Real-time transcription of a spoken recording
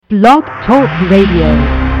Blog Talk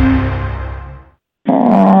Radio.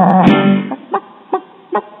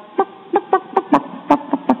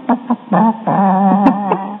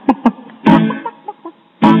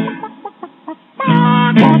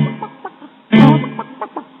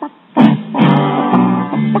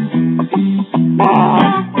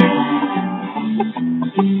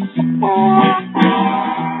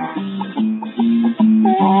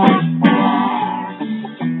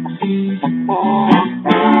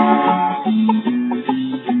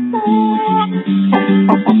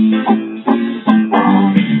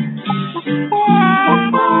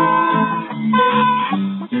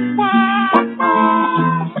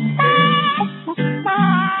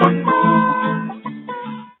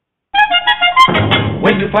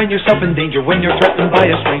 Find yourself in danger when you're threatened by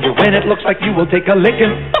a stranger, when it looks like you will take a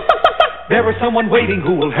licking. There is someone waiting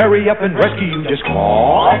who will hurry up and rescue you. Just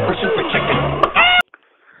call for Super Chicken.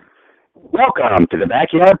 Welcome to the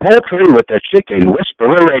Backyard Poultry with the Chicken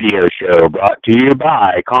Whisperer radio show, brought to you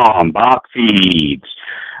by Kalmbach Feeds.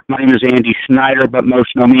 My name is Andy Snyder, but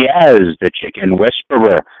most know me as the Chicken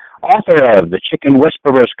Whisperer, author of the Chicken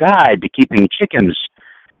Whisperer's Guide to Keeping Chickens,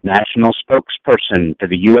 National Spokesperson to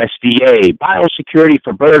the USDA Biosecurity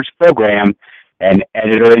for Birds program, and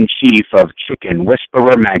editor-in-chief of Chicken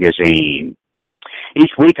Whisperer magazine.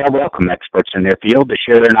 Each week I welcome experts in their field to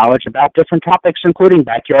share their knowledge about different topics, including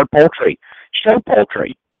backyard poultry, show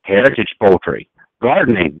poultry, heritage poultry,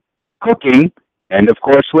 gardening, cooking, and of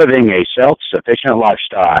course living a self-sufficient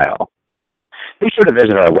lifestyle. Be sure to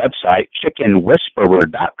visit our website,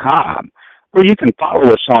 chickenwhisperer.com, where you can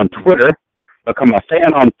follow us on Twitter, become a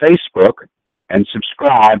fan on Facebook, and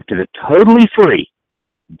subscribe to the totally free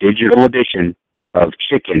digital edition of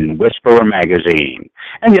Chicken Whisperer magazine.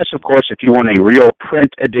 And yes, of course, if you want a real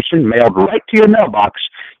print edition mailed right to your mailbox,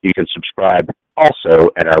 you can subscribe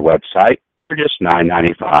also at our website for just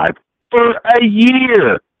 $9.95 for a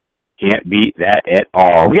year. Can't beat that at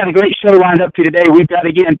all. We got a great show lined up for you today. We've got,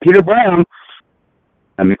 again, Peter Brown.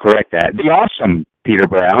 Let me correct that. The awesome Peter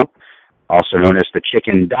Brown, also known as the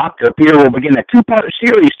Chicken Doctor. Peter will begin a two-part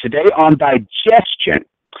series today on digestion,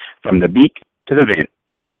 from the beak to the vent.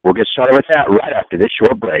 We'll get started with that right after this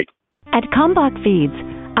short break. At Kalmbach Feeds,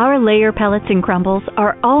 our layer pellets and crumbles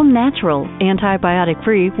are all natural,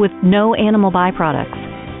 antibiotic-free, with no animal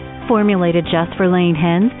byproducts. Formulated just for laying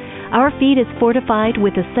hens, our feed is fortified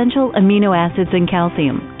with essential amino acids and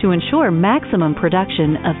calcium to ensure maximum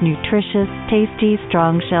production of nutritious, tasty,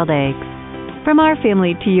 strong-shelled eggs. From our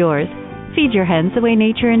family to yours, feed your hens the way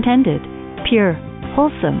nature intended. Pure,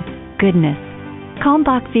 wholesome goodness.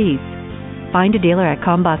 Kalmbach Feeds. Find a dealer at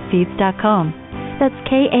kalmbachfeeds.com. That's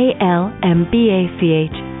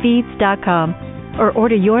KALMBACH feeds.com. Or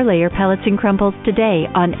order your layer pellets and crumbles today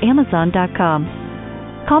on Amazon.com.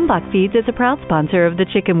 Kalmbach Feeds is a proud sponsor of the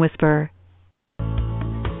Chicken Whisperer.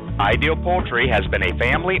 Ideal Poultry has been a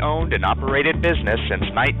family-owned and operated business since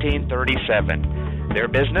 1937. Their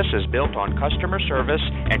business is built on customer service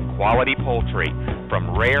and quality poultry,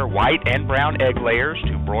 from rare white and brown egg layers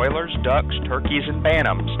to broilers, ducks, turkeys, and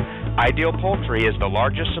bantams. Ideal Poultry is the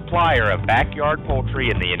largest supplier of backyard poultry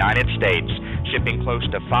in the United States, shipping close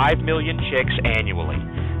to 5 million chicks annually.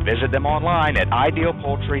 Visit them online at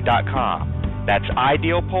idealpoultry.com. That's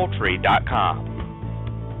idealpoultry.com.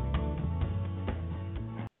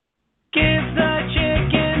 Give the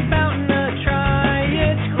chicken fountain a try.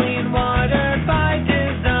 It's clean water by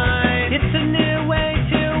design. It's a new way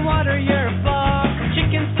to water your flock.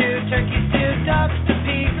 Chickens to turkeys to ducks to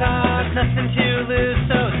peacocks. Nothing to lose,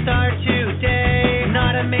 so start today.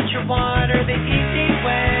 Not a major water the easy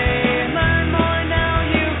way. Learn more now,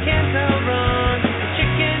 you can't go wrong.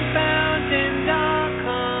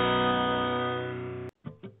 chickenfountain.com.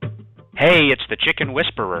 Hey, it's the Chicken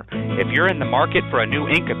Whisperer. If you're in the market for a new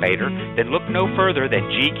incubator, then look no further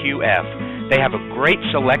than GQF. They have a great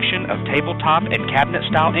selection of tabletop and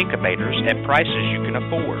cabinet-style incubators at prices you can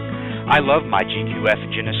afford. I love my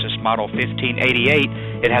GQF Genesis Model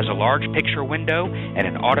 1588. It has a large picture window and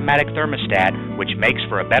an automatic thermostat, which makes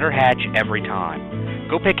for a better hatch every time.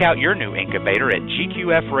 Go pick out your new incubator at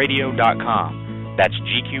gqfradio.com. That's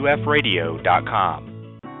gqfradio.com.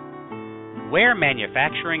 Ware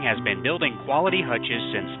Manufacturing has been building quality hutches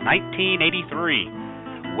since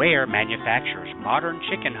 1983. Ware manufactures modern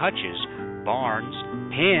chicken hutches, barns,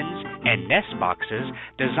 pens, and nest boxes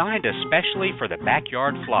designed especially for the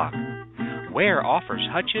backyard flock. Ware offers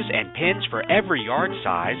hutches and pens for every yard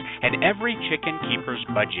size and every chicken keeper's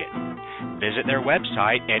budget. Visit their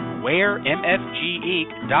website at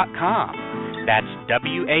waremfginc.com. That's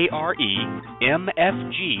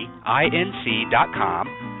WAREMFGINC.com.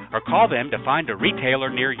 or call them to find a retailer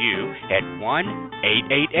near you at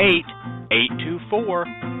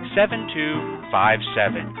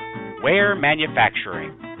 1-888-824-7257. Ware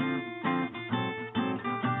Manufacturing.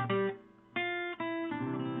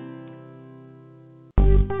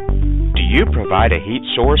 Do you provide a heat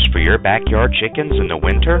source for your backyard chickens in the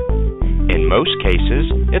winter? In most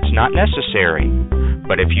cases, it's not necessary.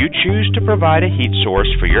 But if you choose to provide a heat source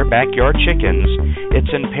for your backyard chickens,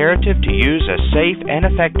 it's imperative to use a safe and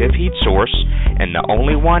effective heat source, and the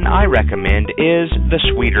only one I recommend is the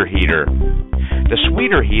Sweeter Heater. The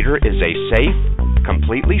Sweeter Heater is a safe,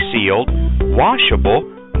 completely sealed, washable,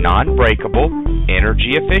 non-breakable,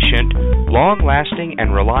 energy-efficient, long-lasting,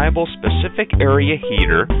 and reliable specific area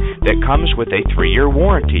heater that comes with a 3-year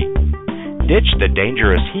warranty. Ditch the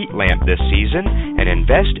dangerous heat lamp this season and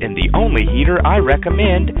invest in the only heater I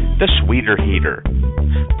recommend, the Sweeter Heater.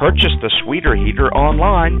 Purchase the Sweeter Heater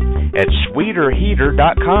online at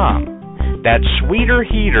sweeterheater.com. That's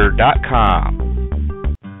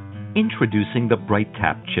sweeterheater.com. Introducing the Bright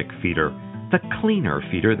Tap Chick Feeder, the cleaner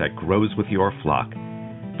feeder that grows with your flock.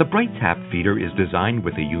 The Bright Tap feeder is designed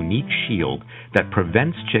with a unique shield that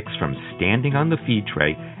prevents chicks from standing on the feed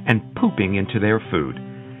tray and pooping into their food.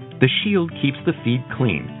 The shield keeps the feed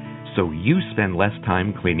clean, so you spend less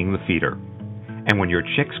time cleaning the feeder. And when your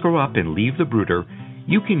chicks grow up and leave the brooder,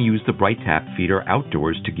 you can use the Bright Tap feeder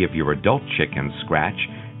outdoors to give your adult chickens scratch,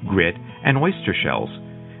 grit, and oyster shells.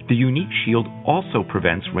 The unique shield also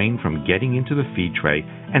prevents rain from getting into the feed tray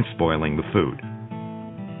and spoiling the food.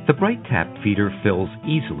 The Bright Tap feeder fills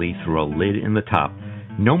easily through a lid in the top.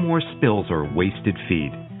 No more spills or wasted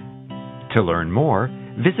feed. To learn more,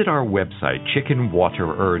 visit our website,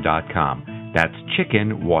 chickenwaterer.com. That's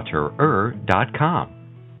chickenwaterer.com.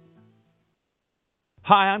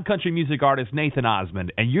 Hi, I'm country music artist Nathan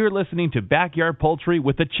Osmond, and you're listening to Backyard Poultry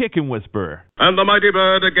with the Chicken Whisperer. And the mighty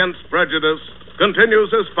bird against prejudice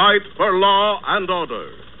continues his fight for law and order.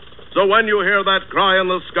 So when you hear that cry in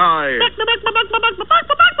the sky,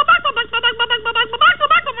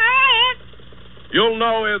 you'll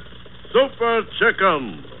know it's Super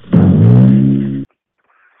Chicken.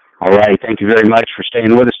 All right, thank you very much for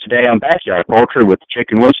staying with us today on Backyard Poultry with the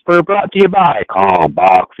Chicken Whisperer, brought to you by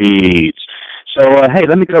Kalmbach Feeds. So, hey,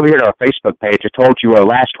 let me get over here to our Facebook page. I told you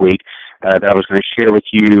last week that I was going to share with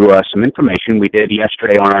you some information we did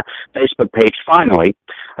yesterday on our Facebook page, finally,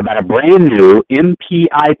 about a brand new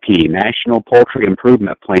MPIP, National Poultry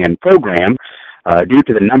Improvement Plan program. Due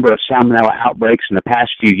to the number of salmonella outbreaks in the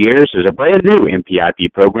past few years, there's a brand new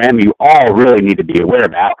MPIP program you all really need to be aware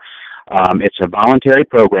about. It's a voluntary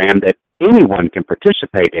program that anyone can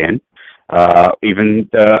participate in.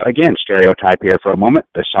 Again, stereotype here for a moment,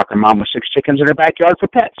 the soccer mom with 6 chickens in her backyard for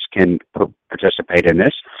pets can participate in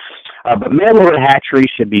this. But mail-order hatcheries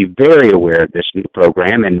should be very aware of this new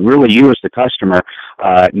program, and really you as the customer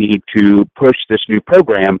need to push this new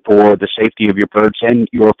program for the safety of your birds and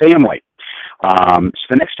your family. So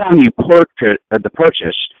the next time you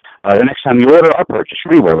the next time you order or purchase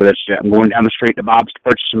anywhere, whether it's I'm going down the street to Bob's to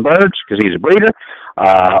purchase some birds because he's a breeder,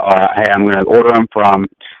 or hey, I'm going to order them from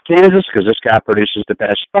Kansas because this guy produces the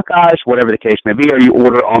best Buckeyes, whatever the case may be, or you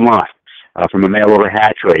order online from a mail-order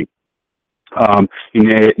hatchery.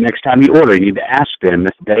 Next time you order, you need to ask them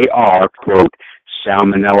if they are, quote,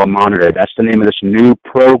 salmonella monitored. That's the name of this new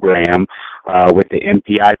program with the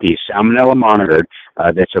MPIP, salmonella monitored.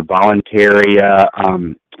 That's a voluntary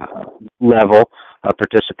level of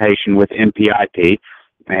participation with MPIP.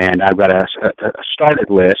 And I've got a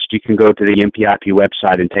started list. You can go to the MPIP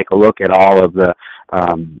website and take a look at all of the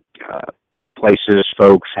places,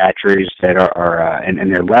 folks, hatcheries that are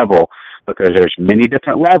and their level, because there's many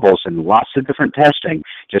different levels and lots of different testing.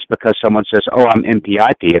 Just because someone says, oh, I'm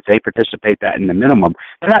MPIP, if they participate that in the minimum,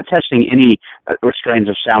 they're not testing any strains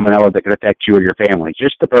of salmonella that could affect you or your family,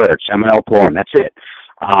 just the bird, salmonella plurum, that's it.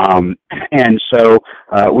 And so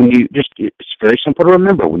it's very simple to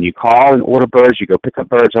remember. When you call and order birds, you go pick up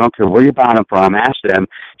birds, I don't care where you're buying them from, ask them,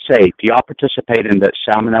 say, do y'all participate in the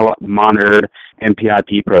salmonella monitored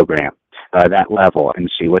MPIP program, that level, and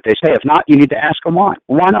see what they say. If not, you need to ask them why.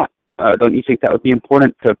 Why not? Don't you think that would be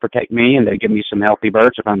important to protect me and to give me some healthy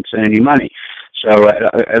birds if I'm sending you money? So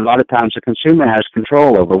a lot of times the consumer has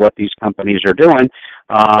control over what these companies are doing,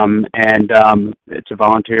 and it's a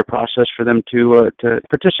voluntary process for them to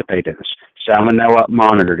participate in this. Salmonella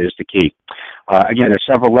monitored is the key. Again, there's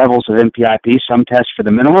several levels of MPIP. Some test for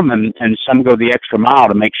the minimum, and some go the extra mile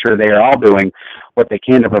to make sure they are all doing what they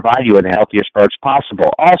can to provide you with the healthiest birds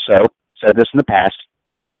possible. Also, said this in the past,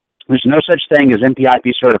 there's no such thing as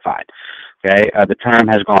MPIP certified. Okay, the term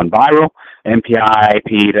has gone viral.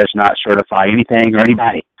 MPIP does not certify anything or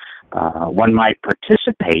anybody. one might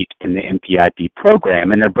participate in the MPIP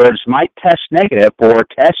program, and their birds might test negative for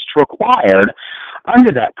tests required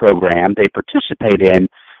under that program they participate in,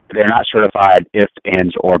 but they're not certified if,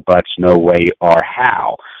 ands, or buts, no way, or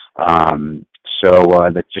how. So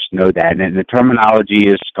let's just know that. And the terminology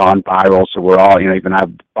has gone viral, so we're all, even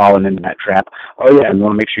I've fallen into that trap. Oh, yeah, and you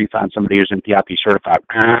want to make sure you find somebody who's MPIP certified.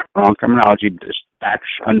 Wrong terminology, just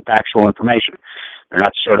unfactual information. They're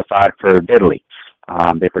not certified for diddly.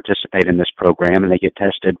 They participate in this program, and they get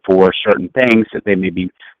tested for certain things that they may be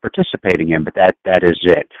participating in, but that is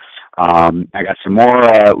it. I got some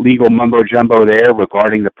more legal mumbo-jumbo there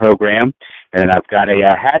regarding the program, and I've got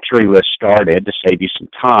a hatchery list started to save you some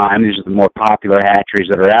time. These are the more popular hatcheries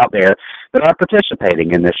that are out there that are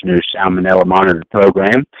participating in this new salmonella monitored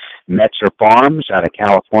program. Metzer Farms out of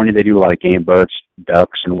California, they do a lot of game birds,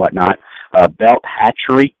 ducks, and whatnot. Belt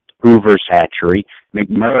Hatchery, Hoover's Hatchery,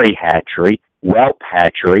 McMurray Hatchery, Whelp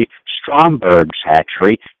Hatchery, Stromberg's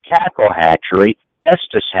Hatchery, Cackle Hatchery,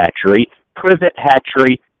 Estes Hatchery, Privet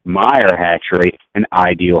Hatchery, Meyer Hatchery, and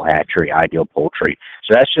Ideal Hatchery, Ideal Poultry.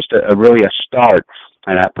 So that's just really a start.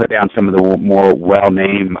 And I put down some of the more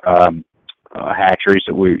well-named hatcheries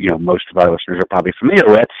that most of our listeners are probably familiar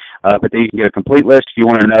with. But then you can get a complete list if you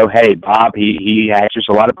want to know, hey, Bob, he hatches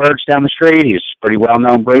a lot of birds down the street. He's a pretty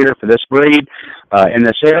well-known breeder for this breed in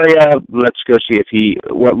this area. Let's go see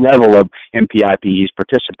what level of MPIP he's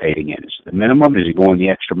participating in. Is it the minimum? Is he going the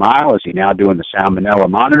extra mile? Is he now doing the salmonella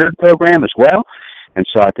monitored program as well? And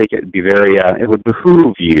so I think it would be it would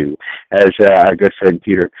behoove you, as our good friend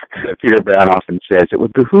Peter Brown often says, it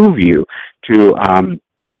would behoove you to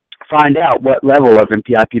find out what level of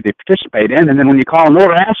MPIP they participate in, and then when you call an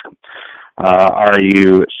order, ask them, are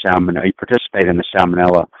you participate in the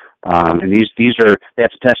salmonella? And these are, they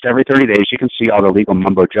have to test every 30 days. You can see all the legal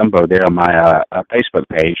mumbo jumbo there on my Facebook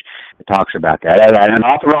page. It talks about that. And an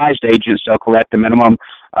authorized agent shall collect a minimum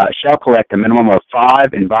of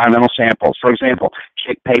 5 environmental samples. For example,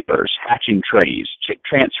 chick papers, hatching trays, chick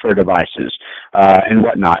transfer devices, and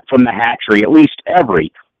whatnot from the hatchery at least every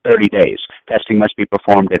 30 days. Testing must be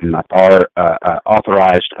performed in an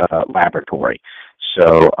authorized laboratory.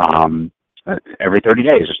 So every 30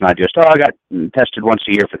 days. It's not just, I got tested once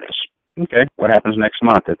a year for this. Okay, what happens next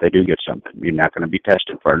month if they do get something? You're not going to be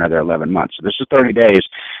tested for another 11 months. So this is 30 days,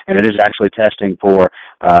 and it is actually testing for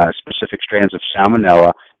specific strands of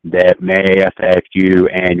salmonella that may affect you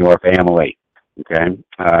and your family. Okay,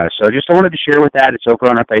 so just I wanted to share with that. It's over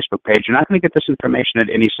on our Facebook page. You're not going to get this information at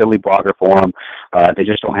any silly blogger forum. They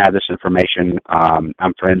just don't have this information.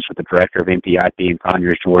 I'm friends with the director of MPIP in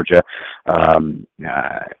Conyers, Georgia,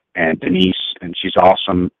 and Denise, and she's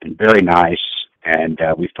awesome and very nice. And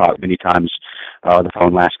we've talked many times on the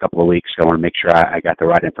phone last couple of weeks. So I want to make sure I got the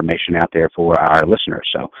right information out there for our listeners.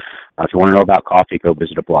 So if you want to know about coffee, go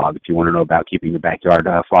visit a blog. If you want to know about keeping the backyard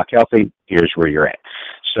flock healthy, here's where you're at.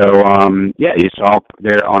 So, it's all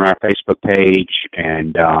there on our Facebook page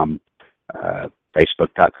and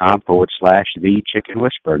facebook.com/The Chicken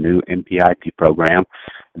Whisperer, new MPIP program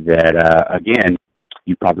that, again,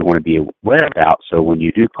 you probably want to be aware about. So when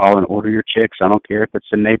you do call and order your chicks, I don't care if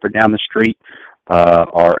it's a neighbor down the street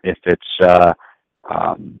or if it's a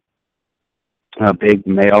big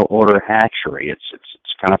mail order hatchery. It's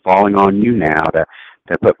kind of falling on you now to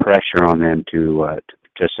put pressure on them to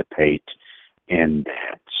participate in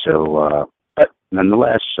that. So, but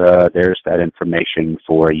nonetheless, there's that information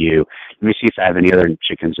for you. Let me see if I have any other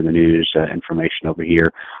chickens in the news information over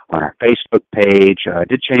here on our Facebook page. I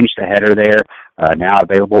did change the header there. Now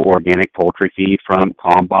available organic poultry feed from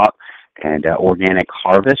Kalmbach and Organic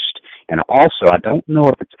Harvest. And also, I don't know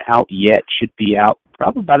if it's out yet, should be out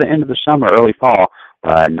probably by the end of the summer, early fall,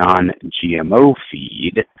 non-GMO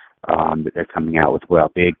feed that they're coming out with.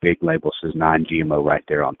 Well, big label says non-GMO right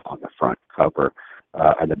there on the front cover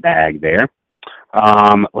of the bag there.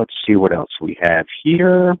 Let's see what else we have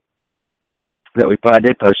here. I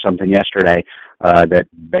did post something yesterday that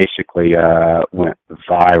basically went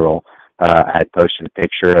viral. I had posted a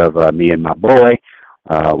picture of me and my boy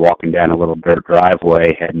walking down a little dirt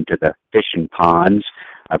driveway heading to the fishing ponds.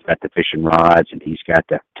 I've got the fishing rods and he's got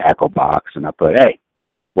the tackle box, and I put, hey,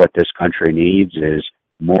 what this country needs is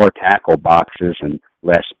more tackle boxes and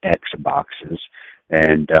less X boxes.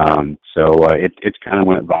 And so it kind of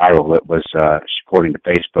went viral. It was, according to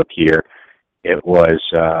Facebook here, it was,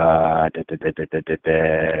 where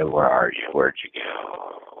are you? Where'd you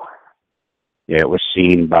go? Yeah, it was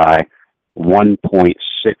seen by 1.6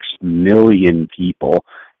 million people.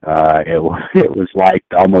 It was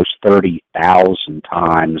liked almost 30,000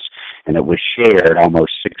 times, and it was shared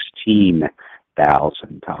almost 16,000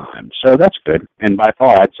 1,000 times. So that's good. And by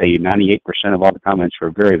far, I'd say 98% of all the comments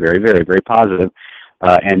were very, very, very, very positive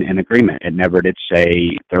and in agreement. It never did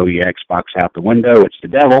say, throw your Xbox out the window, it's the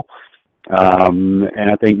devil.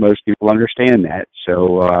 And I think most people understand that.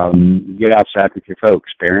 So get outside with your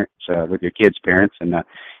folks, parents, with your kids' parents, and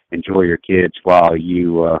enjoy your kids while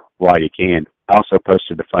you can. I also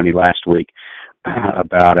posted a funny last week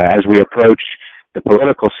about as we approach the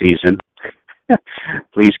political season,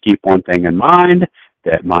 please keep one thing in mind,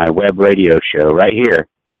 that my web radio show right here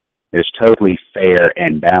is totally fair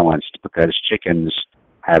and balanced, because chickens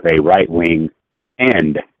have a right wing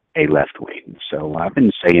and a left wing. So I've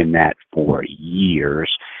been saying that for years.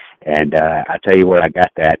 And I tell you where I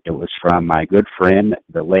got that. It was from my good friend,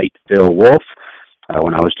 the late Phil Wolf,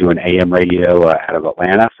 when I was doing AM radio out of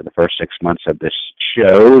Atlanta for the first 6 months of this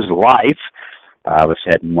show's life. I was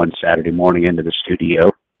heading one Saturday morning into the studio,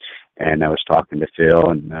 and I was talking to Phil,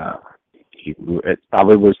 and it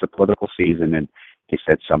probably was the political season, and he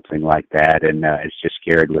said something like that, and it's just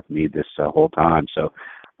carried with me this whole time. So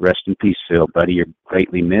rest in peace, Phil, buddy. You're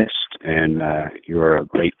greatly missed, and you're a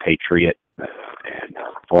great patriot and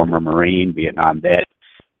former Marine, Vietnam vet,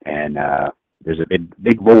 and there's a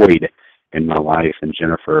big void in my life and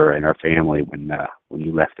Jennifer and our family when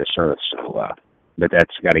you left this earth. So, but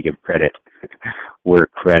that's got to give credit where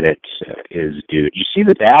credit is due. Did you see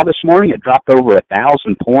the Dow this morning? It dropped over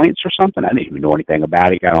 1,000 points or something. I didn't even know anything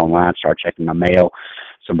about it. Got online, started checking my mail.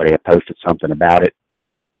 Somebody had posted something about it.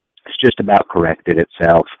 It's just about corrected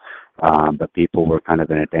itself, but people were kind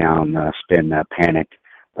of in a down spin panic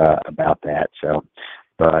about that. So,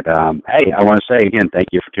 but hey, I want to say again, thank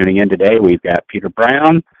you for tuning in today. We've got Peter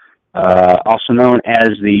Brown, also known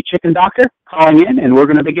as the Chicken Doctor, calling in, and we're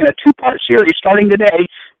going to begin a two-part series starting today.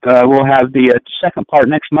 We'll have the second part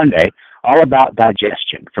next Monday, all about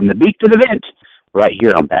digestion, from the beak to the vent, right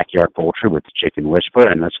here on Backyard Poultry with the Chicken Whisperer.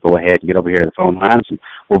 And let's go ahead and get over here to the phone lines, and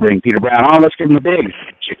we'll bring Peter Brown on. Let's give him a big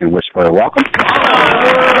Chicken Whisperer welcome.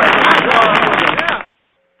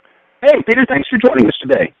 Hey, Peter, thanks for joining us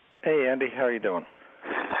today. Hey, Andy, how are you doing?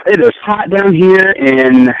 It is hot down here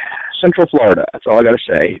in Central Florida. That's all I got to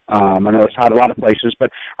say. I know it's hot a lot of places,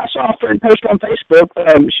 but I saw a friend post on Facebook.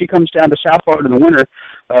 She comes down to South Florida in the winter,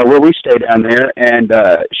 where we stay down there, and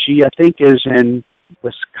she, I think, is in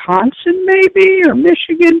Wisconsin maybe, or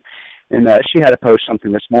Michigan, and she had to post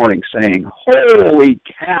something this morning saying, "Holy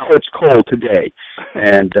cow, it's cold today,"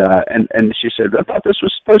 and she said, "I thought this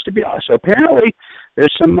was supposed to be awesome." So apparently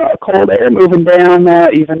there's some cold air moving down,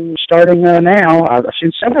 even starting now. I've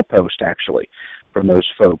seen several posts actually from those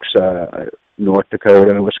folks, North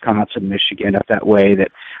Dakota, Wisconsin, Michigan, up that way,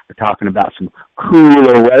 that are talking about some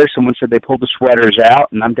cooler weather. Someone said they pulled the sweaters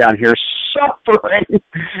out, and I'm down here suffering.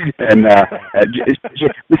 And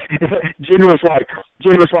Jen was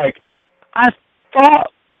like, I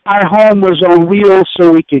thought our home was on wheels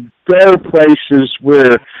so we could go places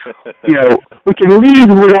where, we can leave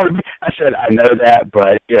when we want to be. I said, I know that,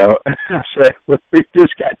 but, I said, we've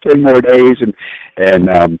just got 10 more days,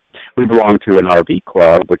 and we belong to an RV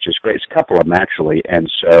club, which is great. It's a couple of them, actually, and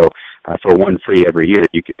so for one free every year,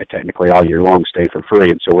 you can technically all year long stay for free,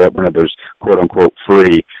 and so we're at one of those quote-unquote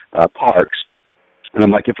free parks. And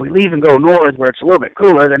I'm like, if we leave and go north where it's a little bit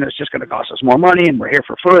cooler, then it's just going to cost us more money, and we're here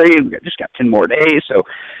for free, and we've just got 10 more days. So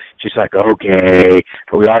she's like, okay.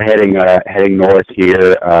 But we are heading north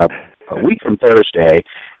here a week from Thursday.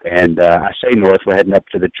 And I say north, we're heading up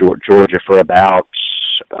to the Georgia for about,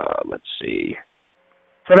 for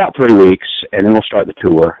about 3 weeks, and then we'll start the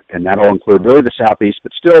tour. And that'll include really the southeast,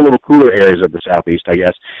 but still a little cooler areas of the southeast, I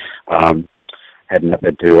guess, heading up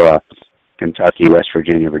into Kentucky, West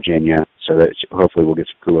Virginia, so that hopefully we'll get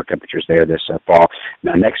some cooler temperatures there this fall.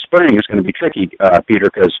 Now, next spring is going to be tricky, Peter,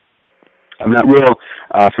 because I'm not real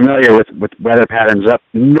familiar with weather patterns up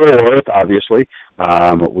north, obviously.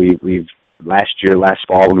 We've last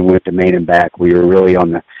fall when we went to Maine and back, we were really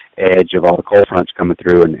on the edge of all the cold fronts coming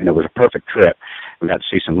through, and it was a perfect trip. We got to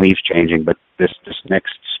see some leaves changing, but this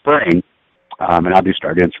next spring, and I'll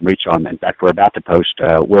start doing some reach on. In fact, we're about to post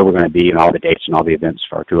where we're going to be and all the dates and all the events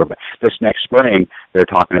for our tour. But this next spring, they're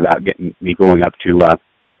talking about getting me going up to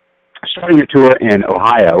starting a tour in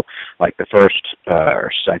Ohio, like the first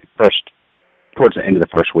towards the end of the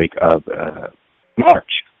first week of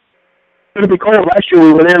March. It'll be cold. Last year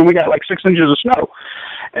we were there and we got like 6 inches of snow,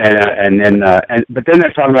 but then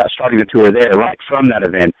they're talking about starting the tour there, right from that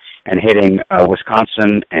event, and hitting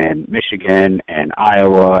Wisconsin and Michigan and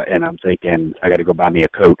Iowa, and I'm thinking, I got to go buy me a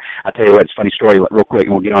coat. I'll tell you what, it's a funny story real quick,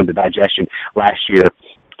 and we'll get on to digestion. Last year,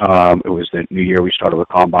 it was the new year, we started with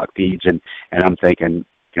Kalmbach Feeds, and I'm thinking,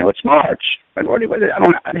 it's March. But I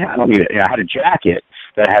don't need it. I had a jacket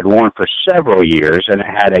that I had worn for several years, and it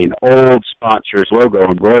had an old sponsor's logo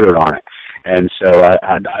embroidered on it. And so I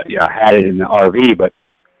had it in the RV, but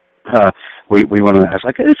we went. I was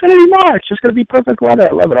like, it's going to be March. It's going to be perfect weather.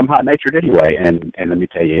 I love it. I'm hot natured anyway. And let me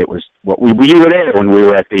tell you, it was what we were there when we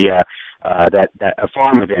were at the that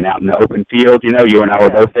farm event out in the open field. You and I were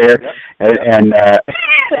both there, and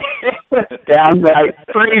it was downright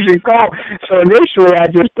freezing cold. So initially, I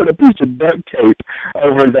just put a piece of duct tape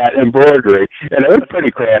over that embroidery, and it was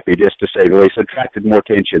pretty crappy, just to say the least. It attracted more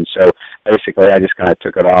attention. So basically, I just kind of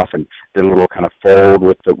took it off and did a little kind of fold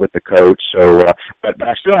with the coat. So, but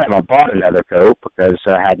I still haven't bought another coat because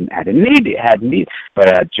I hadn't need.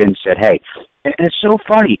 But Jen said, "Hey." And it's so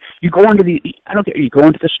funny. You go into you go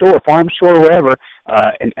into the store, farm store, or wherever,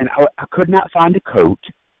 and I could not find a coat.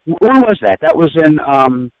 When was that? That was in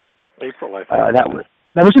April, I think.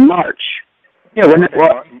 That was in March. Yeah,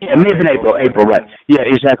 it may have been April, right? Yeah,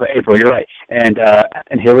 exactly, April. You're right. And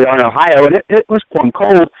here we are in Ohio, and it was plumb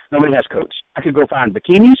cold. Nobody has coats. I could go find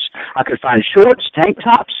bikinis. I could find shorts, tank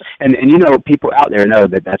tops, and people out there know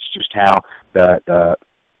that that's just how the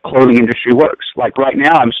clothing industry works. Like right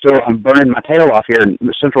now, I'm burning my tail off here in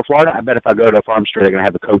Central Florida. I bet if I go to a farm store, they're going to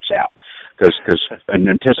have the coats out because in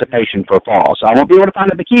anticipation for fall. So I won't be able to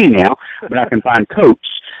find a bikini now, but I can find coats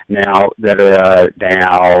now that are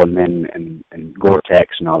Dow and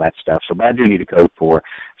Gore-Tex and all that stuff. So but I do need a coat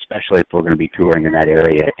especially if we're going to be touring in that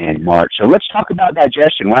area in March. So let's talk about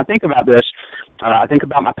digestion. When I think about this, I think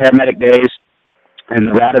about my paramedic days. And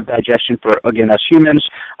the route of digestion for, again, us humans,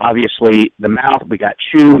 obviously the mouth, we got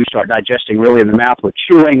chew. We start digesting really in the mouth with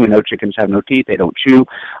chewing. We know chickens have no teeth. They don't chew.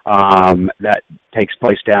 That takes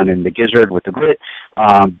place down in the gizzard with the grit.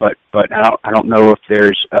 But I don't know if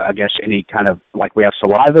there's, I guess, any kind of, like we have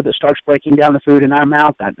saliva that starts breaking down the food in our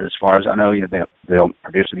mouth. That, as far as I know, they don't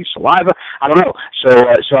produce any saliva. I don't know.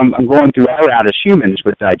 So I'm going through our route as humans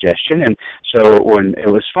with digestion. And so when it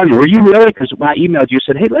was funny, were you really, because when I emailed you,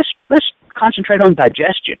 said, hey, let's concentrate on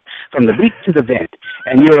digestion from the beak to the vent,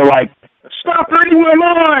 and you were like, "Stop reading my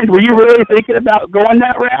mind." Were you really thinking about going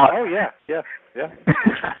that route? Oh yeah.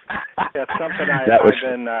 It's something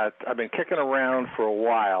I've been kicking around for a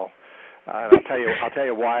while. And I'll tell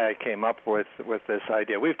you why I came up with this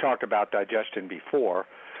idea. We've talked about digestion before,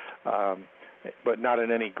 but not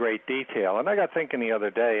in any great detail. And I got thinking the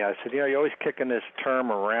other day. I said, you're always kicking this term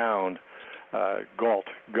around, GALT,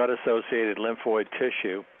 gut-associated lymphoid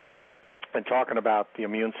tissue, and talking about the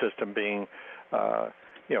immune system being, a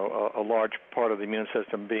large part of the immune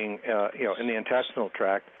system being, in the intestinal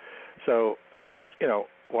tract. So,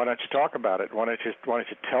 why don't you talk about it? Why don't you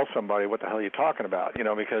tell somebody what the hell you're talking about?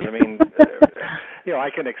 Because I mean, I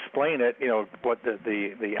can explain it. What the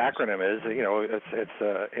acronym is.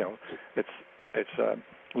 It's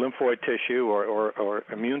lymphoid tissue or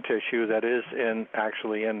immune tissue that is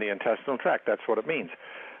actually in the intestinal tract. That's what it means.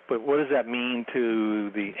 But what does that mean to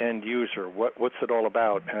the end user? What's it all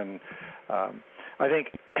about? And I think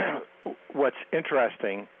what's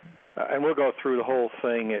interesting, and we'll go through the whole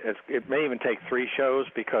thing. It may even take 3 shows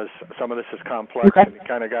because some of this is complex, and you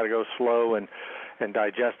kind of got to go slow and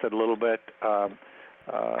digest it a little bit. No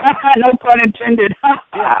pun intended.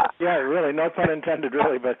 yeah, really, no pun intended,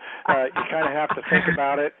 really. But you kind of have to think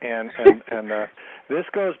about it, and this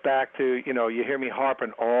goes back to you hear me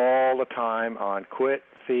harping all the time on quit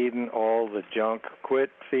feeding all the junk,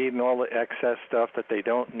 quit feeding all the excess stuff that they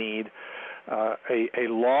don't need. A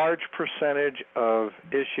large percentage of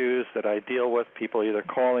issues that I deal with, people either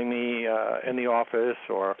calling me in the office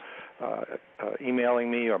or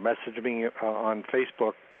emailing me or messaging me on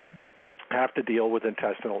Facebook, have to deal with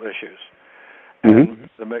intestinal issues.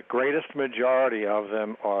 Mm-hmm. And the greatest majority of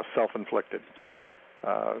them are self-inflicted,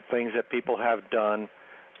 things that people have done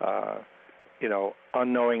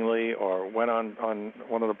unknowingly, or went on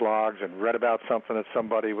one of the blogs and read about something that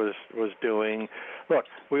somebody was doing. Look,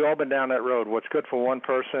 we've all been down that road. What's good for one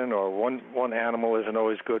person or one animal isn't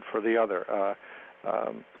always good for the other.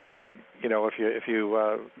 If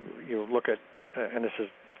you look at, and this has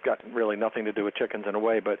got really nothing to do with chickens in a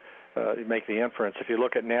way, but you make the inference. If you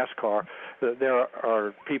look at NASCAR, there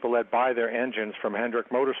are people that buy their engines from Hendrick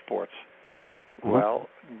Motorsports. Mm-hmm. Well,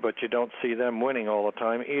 but you don't see them winning all the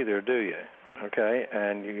time either, do you? Okay,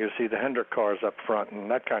 and you see the Hendrick cars up front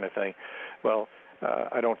and that kind of thing. Well,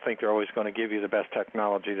 I don't think they're always going to give you the best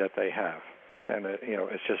technology that they have. And,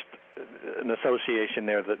 it's just an association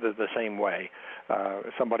there the same way.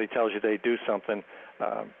 If somebody tells you they do something,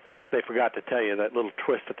 they forgot to tell you that little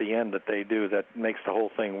twist at the end that they do that makes the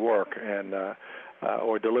whole thing work, and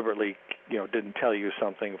or deliberately, didn't tell you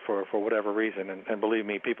something for whatever reason. And believe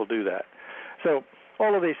me, people do that. So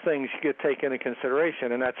all of these things you could take into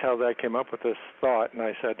consideration, and that's how I came up with this thought. And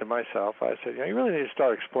I said to myself, you really need to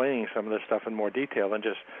start explaining some of this stuff in more detail than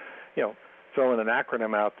just, throwing an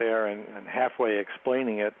acronym out there and halfway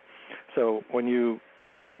explaining it. So when you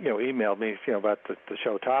emailed me, about the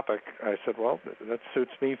show topic, I said, well, that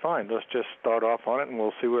suits me fine. Let's just start off on it, and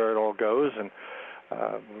we'll see where it all goes, and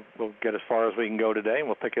we'll get as far as we can go today, and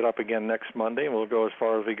we'll pick it up again next Monday, and we'll go as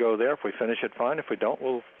far as we go there. If we finish it, fine. If we don't,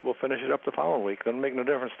 we'll finish it up the following week. Doesn't make no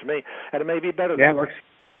difference to me, and it may be better. Yeah, it works.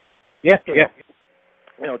 Yeah.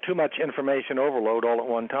 Too much information overload all at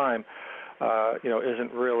one time,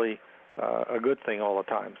 isn't really a good thing all the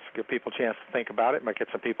time. So give people a chance to think about it. Might get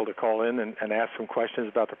some people to call in and ask some questions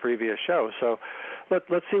about the previous show. So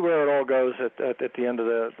let's see where it all goes at the end of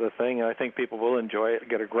the thing. And I think people will enjoy it,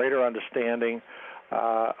 get a greater understanding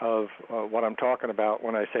of what I'm talking about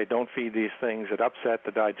when I say don't feed these things that upset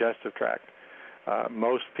the digestive tract.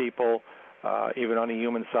 Most people, even on the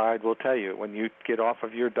human side, will tell you when you get off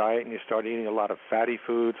of your diet and you start eating a lot of fatty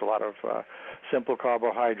foods, a lot of simple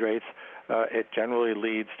carbohydrates, it generally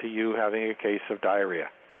leads to you having a case of diarrhea.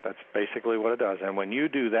 That's basically what it does. And when you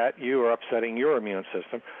do that, you are upsetting your immune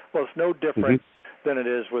system. Well, it's no different than it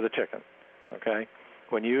is with a chicken, okay?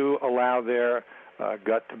 When you allow their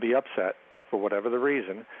gut to be upset for whatever the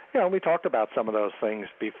reason, we talked about some of those things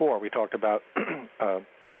before. We talked about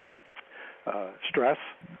stress.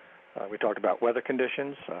 We talked about weather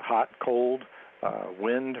conditions, hot, cold,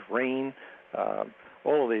 wind, rain,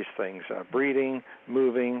 all of these things, breeding,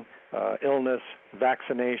 moving, illness,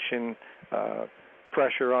 vaccination,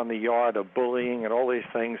 pressure on the yard of bullying, and all these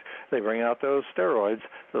things. They bring out those steroids,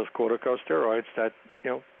 those corticosteroids that,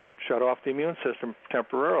 shut off the immune system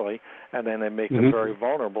temporarily, and then they make them very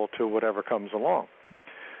vulnerable to whatever comes along.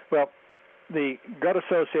 Well, the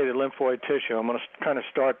gut-associated lymphoid tissue, I'm going to kind of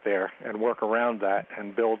start there and work around that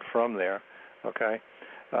and build from there, okay,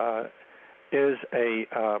 is a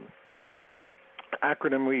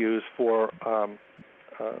acronym we use for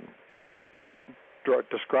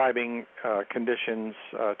describing conditions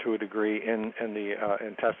to a degree in the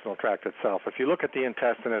intestinal tract itself. If you look at the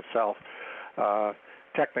intestine itself,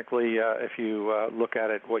 technically, if you look at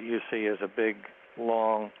it, what you see is a big,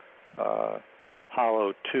 long,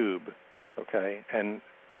 hollow tube, okay? And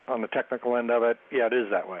on the technical end of it, it is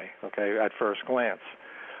that way, okay, at first glance.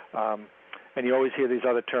 And you always hear these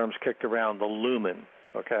other terms kicked around, the lumen,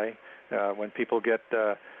 okay? When people get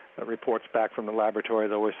reports back from the laboratory,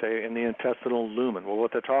 they always say in the intestinal lumen. Well,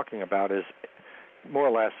 what they're talking about is more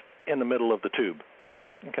or less in the middle of the tube,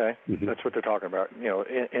 okay? That's what they're talking about.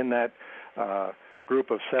 In that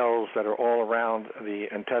group of cells that are all around the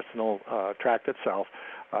intestinal tract itself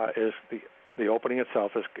is the opening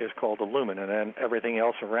itself is called the lumen, and then everything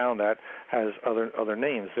else around that has other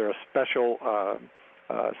names. There are special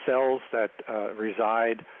cells that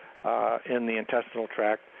reside in the intestinal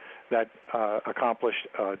tract that accomplish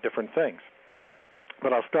different things.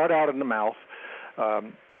 But I'll start out in the mouth.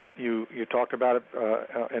 You talked about it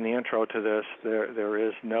in the intro to this. There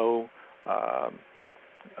is no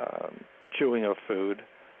chewing of food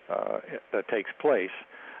that takes place,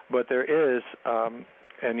 but there is,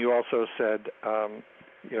 and you also said,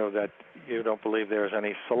 that you don't believe there's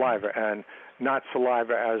any saliva, and not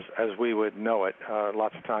saliva as we would know it.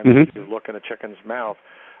 Lots of times, if you look in a chicken's mouth,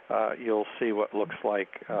 you'll see what looks like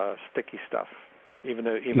sticky stuff.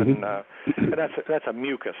 And that's a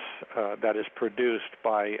mucus that is produced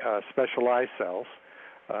by specialized cells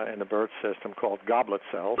in the bird system called goblet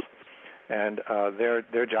cells, and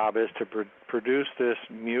their job is to produce this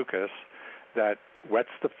mucus that wets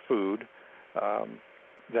the food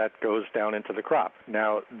that goes down into the crop.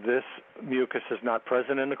 Now, this mucus is not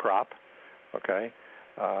present in the crop, okay,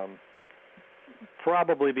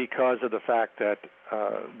 probably because of the fact that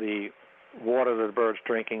the water that the bird's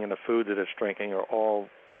drinking and the food that it's drinking are all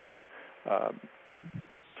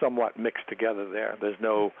somewhat mixed together there. There's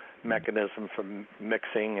no mechanism for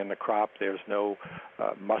mixing in the crop. There's no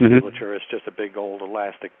musculature. It's just a big old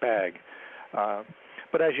elastic bag.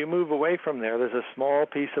 But as you move away from there, there's a small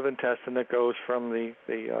piece of intestine that goes from the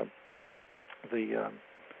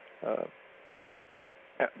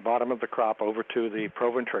bottom of the crop over to the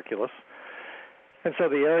proventriculus. And so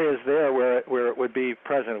the areas there where it would be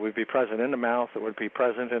present, it would be present in the mouth, it would be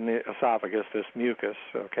present in the esophagus, this mucus,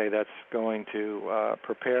 okay, that's going to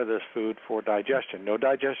prepare this food for digestion. No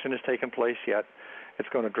digestion has taken place yet. It's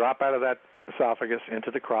going to drop out of that esophagus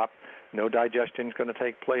into the crop. No digestion is going to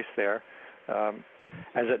take place there.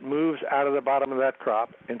 As it moves out of the bottom of that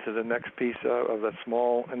crop into the next piece of the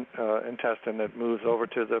small intestine that moves over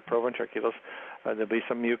to the proventriculus, there'll be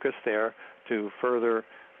some mucus there to further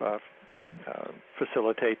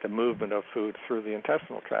facilitate the movement of food through the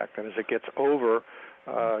intestinal tract. And as it gets over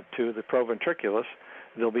to the proventriculus,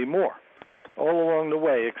 there'll be more all along the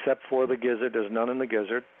way, except for the gizzard. There's none in the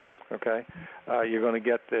gizzard. Okay, you're going to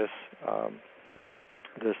get this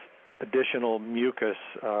this additional mucus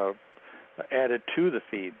added to the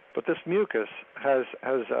feed, but this mucus has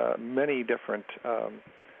many different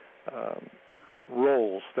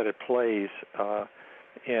roles that it plays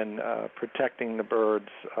in protecting the bird's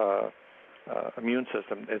immune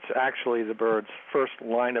system. It's actually the bird's first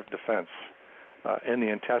line of defense in the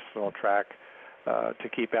intestinal tract to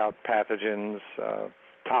keep out pathogens,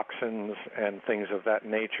 toxins, and things of that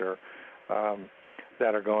nature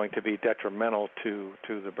that are going to be detrimental to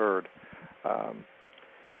the bird.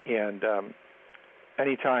 And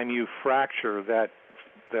anytime you fracture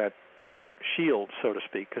that shield, so to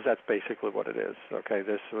speak, because that's basically what it is. Okay,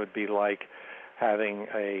 this would be like having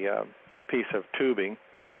a piece of tubing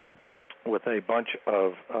with a bunch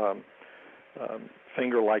of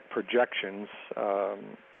finger-like projections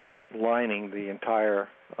lining the entire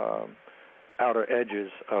outer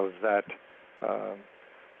edges of that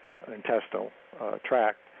intestinal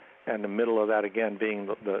tract, and the middle of that again being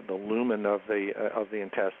the lumen of the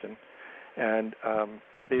intestine. And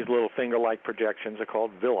these little finger-like projections are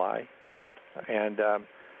called villi, and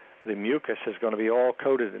the mucus is going to be all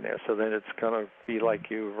coated in there. So then it's going to be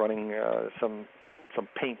like you running some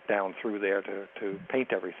paint down through there to paint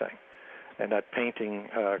everything. And that painting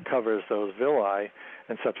covers those villi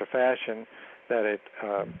in such a fashion that it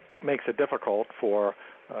makes it difficult for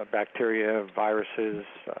bacteria, viruses,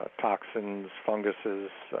 toxins, funguses,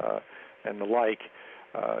 and the like,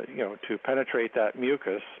 to penetrate that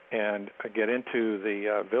mucus and get into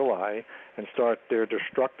the villi and start their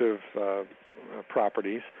destructive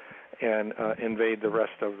properties and invade the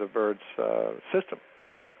rest of the bird's system.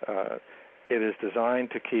 It is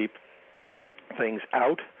designed to keep things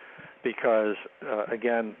out because,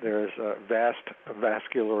 again, there's vast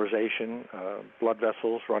vascularization, blood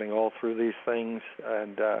vessels running all through these things,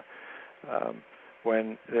 and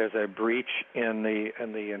when there's a breach in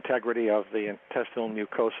the integrity of the intestinal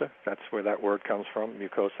mucosa, that's where that word comes from,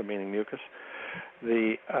 mucosa meaning mucus,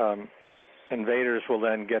 the invaders will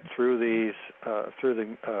then get through these through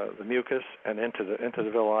the mucus and into the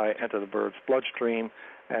villi, enter the bird's bloodstream,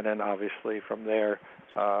 and then obviously from there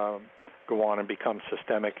go on and become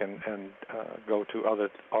systemic and go to other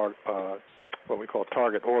what we call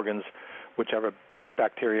target organs, whichever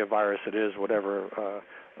bacteria, virus it is, whatever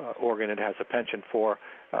organ it has a penchant for,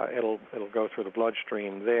 it'll go through the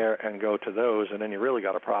bloodstream there and go to those, and then you really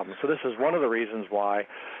got a problem. So this is one of the reasons why,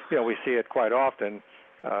 we see it quite often.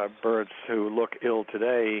 Birds who look ill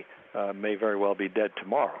today may very well be dead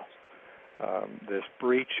tomorrow. This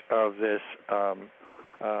breach of this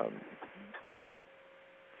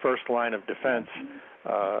first line of defense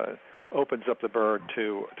opens up the bird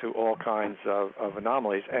to all kinds of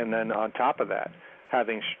anomalies, and then on top of that,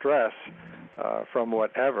 having stress from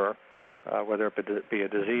whatever, whether it be a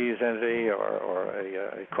disease entity or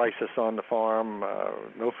a crisis on the farm,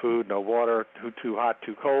 no food, no water, too hot,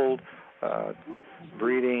 too cold,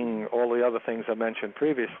 breeding, all the other things I mentioned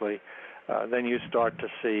previously, then you start to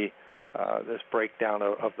see this breakdown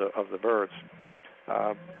of the birds.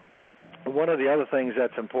 One of the other things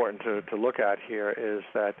that's important to look at here is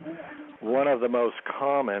that one of the most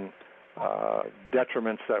common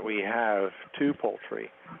detriments that we have to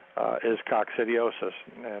poultry is coccidiosis,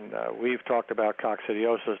 and we've talked about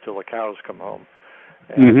coccidiosis till the cows come home,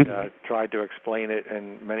 and tried to explain it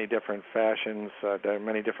in many different fashions. There are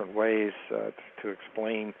many different ways to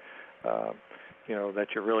explain, that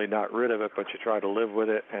you're really not rid of it, but you try to live with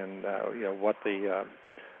it, and what the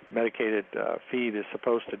medicated feed is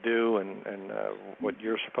supposed to do, and what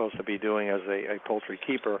you're supposed to be doing as a poultry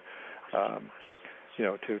keeper,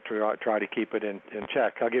 to try to keep it in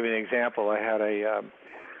check. I'll give you an example. I had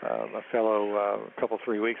a fellow a couple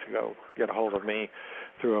 3 weeks ago get a hold of me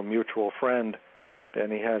through a mutual friend,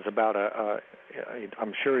 and he has about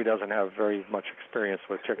I'm sure he doesn't have very much experience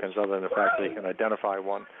with chickens other than the fact that he can identify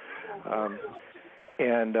one.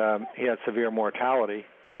 And he had severe mortality,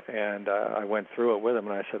 and I went through it with him,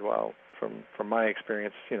 and I said, well, from my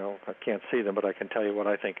experience, I can't see them, but I can tell you what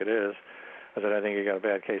I think it is. I said, I think you got a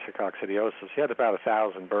bad case of coccidiosis. He had about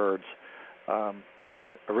 1,000 birds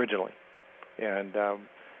originally, and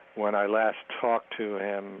when I last talked to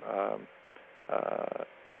him,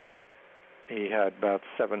 he had about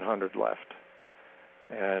 700 left.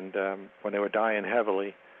 And when they were dying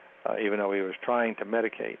heavily, even though he was trying to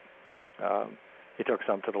medicate, he took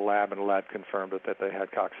some to the lab, and the lab confirmed that they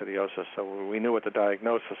had coccidiosis. So we knew what the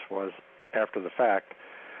diagnosis was after the fact.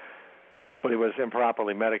 but he was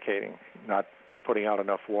improperly medicating, not putting out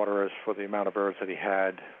enough water as for the amount of birds that he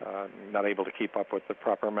had, not able to keep up with the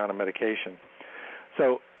proper amount of medication.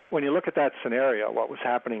 So when you look at that scenario, what was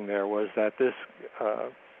happening there was that this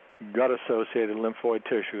gut-associated lymphoid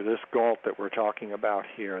tissue, this galt that we're talking about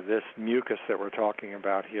here, this mucus that we're talking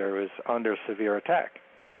about here is under severe attack.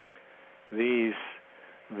 These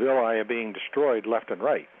villi are being destroyed left and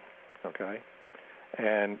right, okay,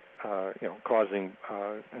 and causing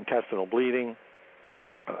intestinal bleeding,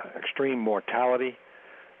 extreme mortality.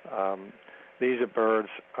 These are birds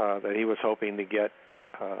that he was hoping to get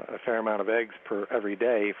a fair amount of eggs per every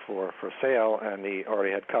day for sale, and he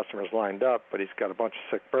already had customers lined up, but he's got a bunch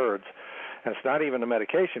of sick birds. And it's not even the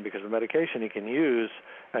medication, because the medication he can use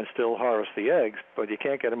and still harvest the eggs, but you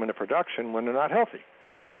can't get them into production when they're not healthy.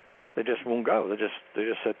 They just won't go. They just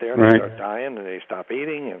sit there and they start dying, and they stop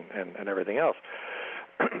eating and everything else.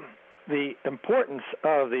 The importance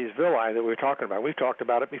of these villi that we're talking about, we've talked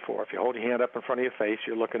about it before. If you hold your hand up in front of your face,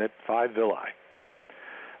 you're looking at 5 villi.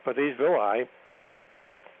 But these villi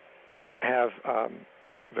have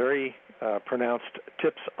very pronounced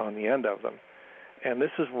tips on the end of them, and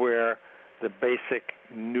this is where the basic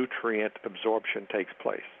nutrient absorption takes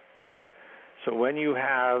place. So when you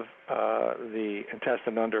have the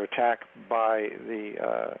intestine under attack by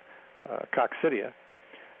the coccidia,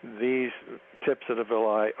 these tips of the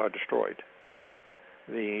villi are destroyed.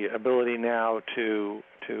 The ability now to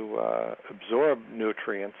absorb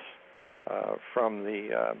nutrients from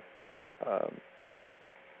the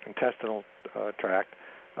intestinal tract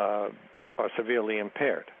are severely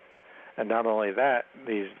impaired. And not only that,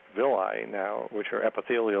 these villi now, which are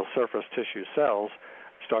epithelial surface tissue cells,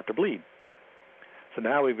 start to bleed. So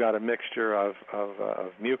now we've got a mixture of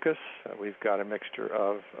mucus, we've got a mixture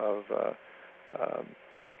of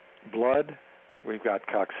blood, we've got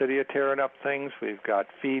coccidia tearing up things, we've got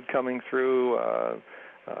feed coming through,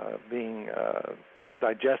 being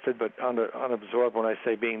digested but unabsorbed. When I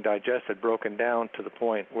say being digested, broken down to the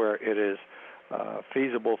point where it is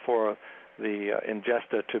feasible for the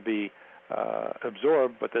ingesta to be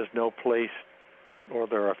absorbed, but there's no place, or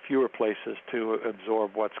there are fewer places to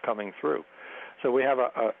absorb what's coming through. So we have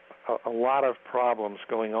a lot of problems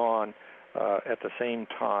going on at the same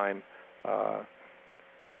time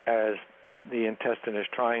as the intestine is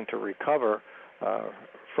trying to recover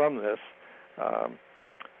from this.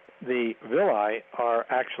 The villi are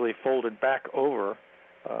actually folded back over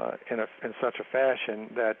in such a fashion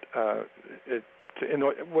that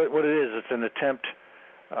what it is, it's an attempt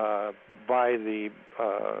by the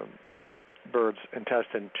bird's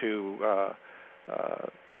intestine to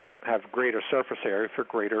have greater surface area for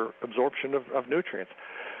greater absorption of nutrients.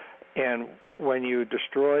 And when you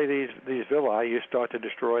destroy these villi, you start to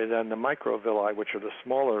destroy then the microvilli, which are the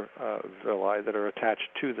smaller villi that are attached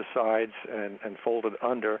to the sides and folded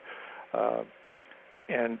under.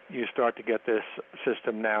 And you start to get this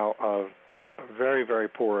system now of very, very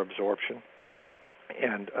poor absorption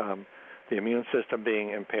and the immune system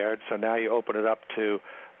being impaired. So now you open it up to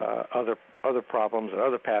other problems and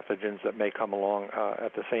other pathogens that may come along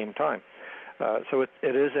at the same time. So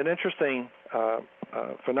it is an interesting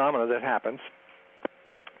phenomena that happens.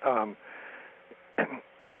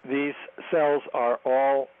 These cells are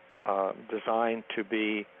all designed to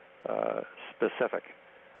be specific.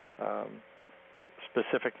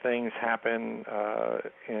 Specific things happen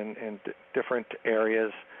in different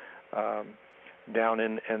areas. Down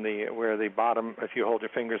in the where the bottom, if you hold your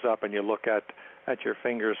fingers up and you look at your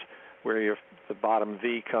fingers where the bottom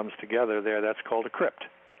V comes together there, that's called a crypt.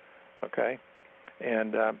 Okay,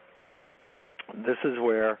 and this is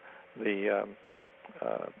where a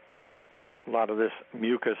lot of this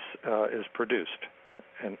mucus is produced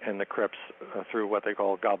in the crypts through what they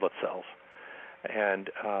call goblet cells. And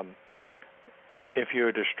if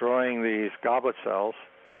you're destroying these goblet cells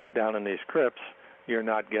down in these crypts, you're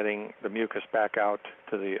not getting the mucus back out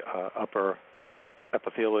to the upper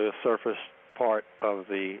epithelial surface part of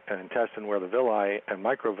the intestine where the villi and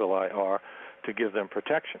microvilli are to give them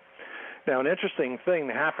protection. Now, an interesting thing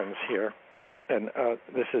happens here, and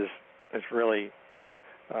this is really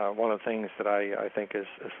one of the things that I think is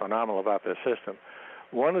phenomenal about this system.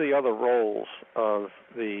 One of the other roles of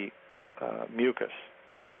the mucus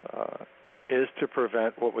is to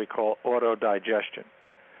prevent what we call autodigestion.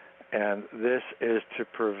 And this is to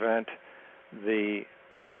prevent the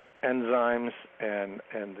enzymes and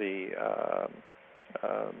the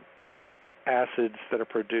acids that are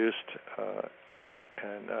produced,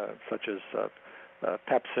 such as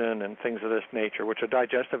pepsin and things of this nature, which are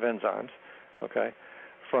digestive enzymes, okay,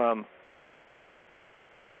 from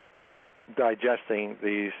digesting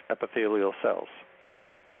these epithelial cells.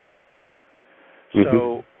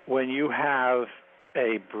 So when you have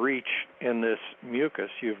a breach in this mucus,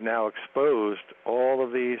 you've now exposed all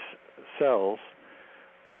of these cells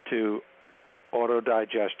to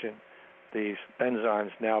autodigestion. These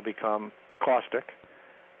enzymes now become caustic,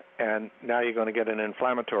 and now you're going to get an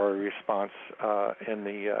inflammatory response in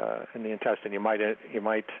the intestine. You might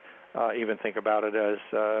even think about it as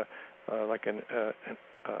like an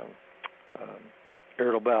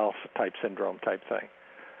irritable bowel type syndrome type thing.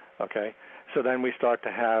 Okay, so then we start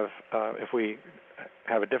to have, if we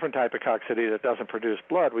have a different type of coccidia that doesn't produce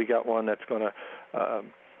blood, we got one that's going to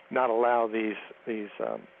not allow these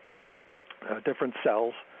different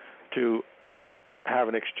cells to have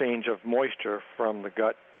an exchange of moisture from the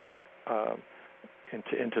gut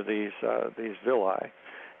into these villi,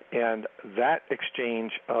 and that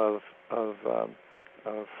exchange of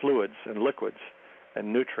fluids and liquids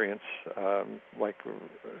and nutrients like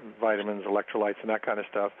vitamins, electrolytes, and that kind of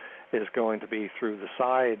stuff is going to be through the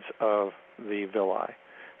sides of the villi.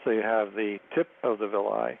 So you have the tip of the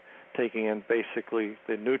villi taking in basically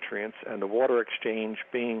the nutrients, and the water exchange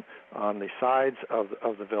being on the sides of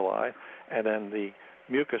the villi, and then the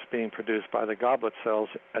mucus being produced by the goblet cells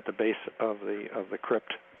at the base of the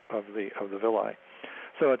crypt of the villi.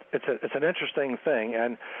 So it's an interesting thing,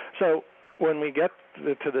 and so when we get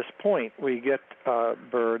to this point, we get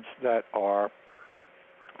birds that are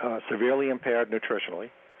severely impaired nutritionally,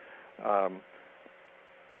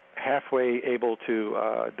 halfway able to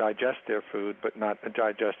digest their food but not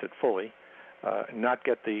digest it fully, not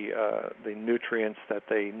get the nutrients that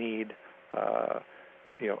they need,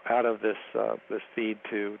 out of this feed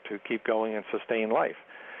to keep going and sustain life.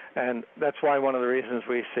 And that's why one of the reasons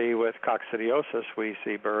we see with coccidiosis, we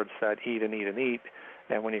see birds that eat and eat and eat,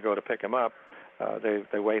 and when you go to pick them up,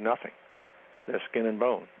 they weigh nothing. They're skin and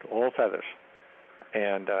bone, all feathers.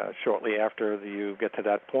 And shortly after you get to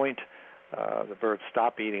that point, the birds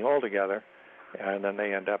stop eating altogether, and then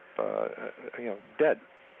they end up, dead.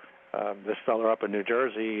 This fellow up in New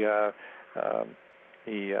Jersey,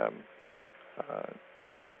 he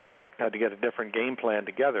had to get a different game plan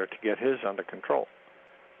together to get his under control,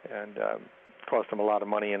 and cost him a lot of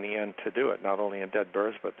money in the end to do it, not only in dead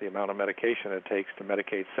birds, but the amount of medication it takes to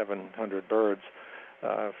medicate 700 birds,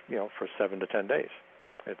 for 7 to 10 days.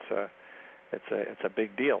 It's a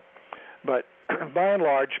big deal. But by and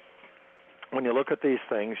large, when you look at these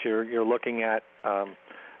things, you're looking at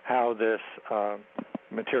how this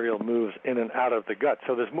material moves in and out of the gut.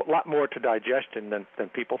 So there's a lot more to digestion than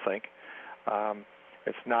people think.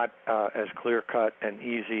 It's not as clear-cut and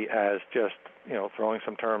easy as just throwing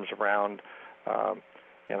some terms around.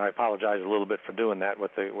 And I apologize a little bit for doing that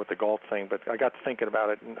with the Galt thing, but I got to thinking about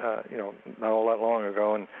it, not all that long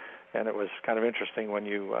ago, and it was kind of interesting when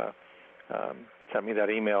you sent me that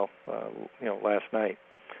email, last night.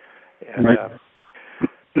 And right.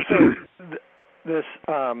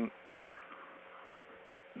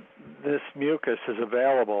 This mucus is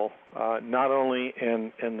available not only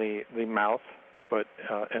in the mouth, but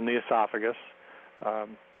in the esophagus,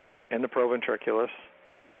 in the proventriculus,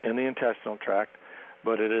 in the intestinal tract,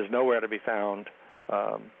 but it is nowhere to be found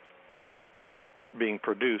being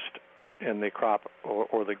produced in the crop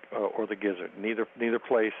or the gizzard. Neither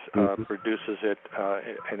place produces it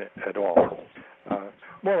at all.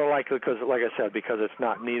 More than likely, because, like I said, because it's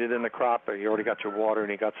not needed in the crop. You already got your water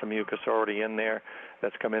and you got some mucus already in there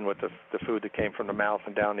that's come in with the food that came from the mouth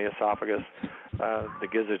and down the esophagus. The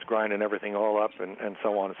gizzard's grinding everything all up and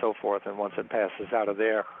so on and so forth. And once it passes out of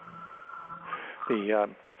there,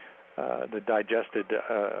 the digested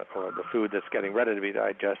or the food that's getting ready to be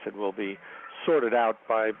digested will be sorted out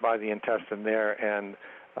by the intestine there, and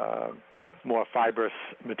more fibrous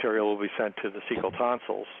material will be sent to the cecal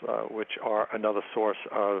tonsils, which are another source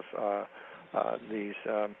of these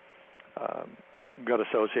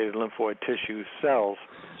gut-associated lymphoid tissue cells,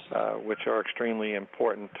 which are extremely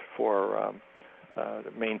important for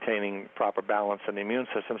maintaining proper balance in the immune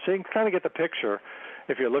system. So you can kind of get the picture,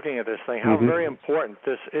 if you're looking at this thing, how very important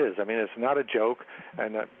this is. I mean, it's not a joke,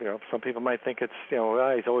 and some people might think it's he's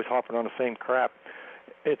always harping on the same crap.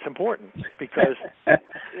 It's important because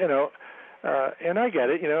and I get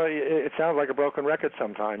it. It sounds like a broken record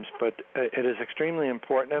sometimes, but it is extremely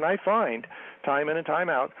important. And I find time in and time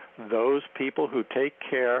out, those people who take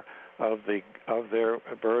care of their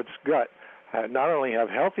bird's gut not only have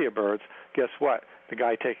healthier birds. Guess what? The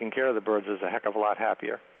guy taking care of the birds is a heck of a lot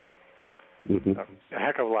happier. A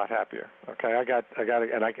heck of a lot happier. Okay, I got,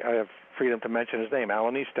 and I have freedom to mention his name,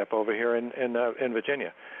 Alan Eastep over here in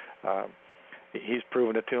Virginia. He's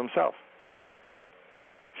proven it to himself.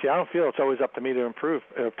 See, I don't feel it's always up to me to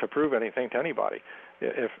prove anything to anybody.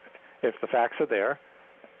 If the facts are there,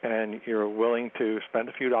 and you're willing to spend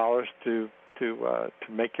a few dollars to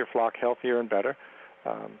make your flock healthier and better,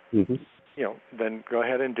 then go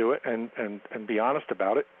ahead and do it, and be honest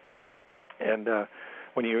about it. And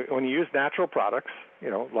when you use natural products,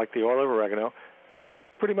 like the oil of oregano,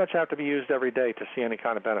 pretty much have to be used every day to see any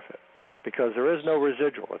kind of benefit, because there is no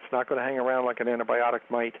residual. It's not going to hang around like an antibiotic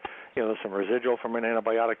might. There's some residual from an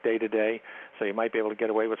antibiotic day to day, so you might be able to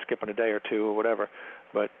get away with skipping a day or two or whatever.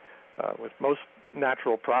 But with most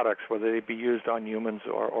natural products, whether they be used on humans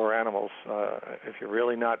or animals, if you're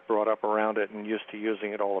really not brought up around it and used to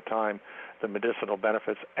using it all the time, the medicinal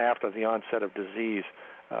benefits after the onset of disease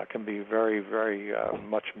can be very, very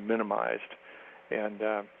much minimized.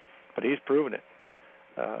 But he's proven it.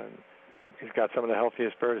 He's got some of the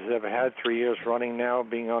healthiest birds he's ever had, 3 years running now,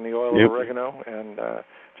 being on the oil of oregano, and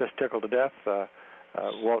just tickled to death.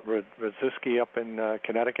 Walt Radzuski up in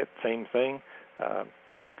Connecticut, same thing.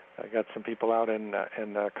 I got some people out in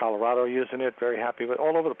Colorado using it, very happy with,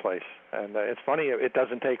 all over the place. And it's funny, it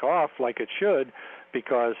doesn't take off like it should,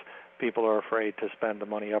 because people are afraid to spend the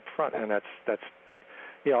money up front. And that's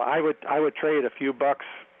I would trade a few bucks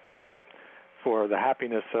for the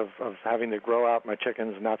happiness of having to grow out my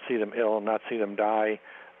chickens, not see them ill, not see them die,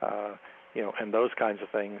 and those kinds of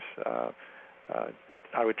things.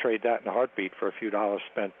 I would trade that in a heartbeat for a few dollars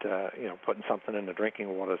spent, putting something in the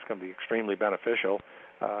drinking water that's going to be extremely beneficial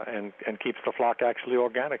and keeps the flock actually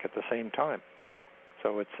organic at the same time.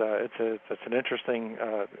 So it's an interesting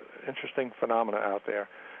phenomena out there.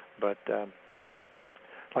 But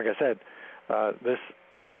like I said, this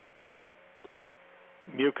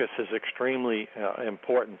mucus is extremely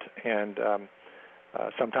important, and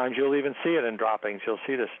sometimes you'll even see it in droppings. You'll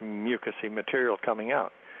see this mucousy material coming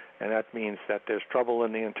out, and that means that there's trouble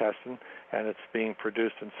in the intestine, and it's being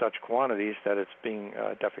produced in such quantities that it's being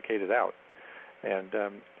defecated out. And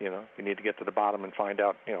you need to get to the bottom and find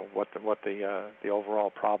out what the overall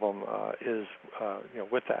problem is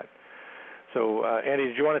with that. So Andy,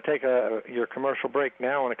 did you want to take your commercial break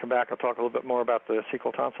now? When I come back, I'll talk a little bit more about the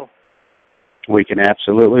cecal tonsil. We can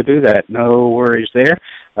absolutely do that. No worries there.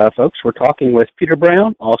 Folks, we're talking with Peter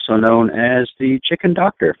Brown, also known as the Chicken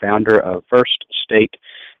Doctor, founder of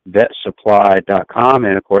FirstStateVetSupply.com.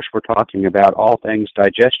 And, of course, we're talking about all things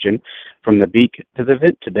digestion from the beak to the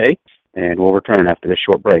vent today. And we'll return after this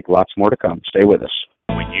short break. Lots more to come. Stay with us.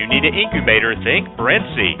 When you need an incubator, think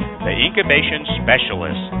Brentsy, the incubation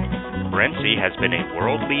specialist. Brentsy has been a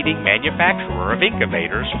world-leading manufacturer of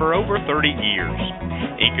incubators for over 30 years.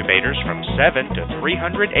 Incubators from 7 to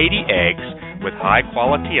 380 eggs with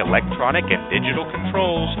high-quality electronic and digital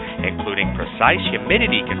controls, including precise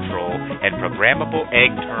humidity control and programmable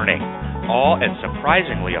egg turning, all at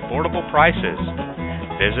surprisingly affordable prices.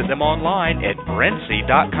 Visit them online at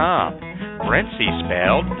Brentsy.com. Brentsy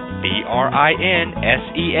spelled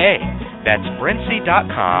B-R-I-N-S-E-A. That's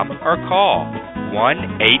Brentsy.com, or call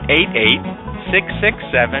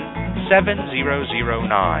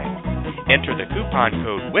 1-888-667-7009. Enter the coupon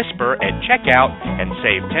code WHISPER at checkout and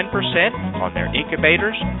save 10% on their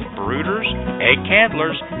incubators, brooders, egg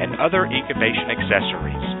candlers, and other incubation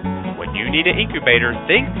accessories. When you need an incubator,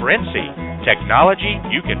 think Brentsy. Technology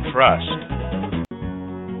you can trust.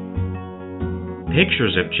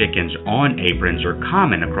 Pictures of chickens on aprons are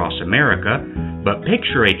common across America, but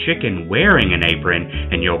picture a chicken wearing an apron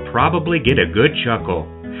and you'll probably get a good chuckle.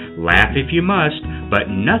 Laugh if you must,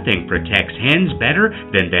 but nothing protects hens better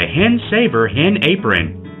than the Hen Saver Hen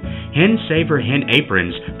Apron. Hen Saver Hen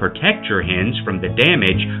Aprons protect your hens from the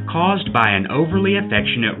damage caused by an overly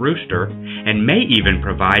affectionate rooster and may even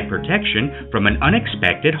provide protection from an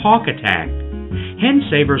unexpected hawk attack. Hen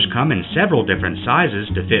Savers come in several different sizes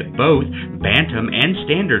to fit both bantam and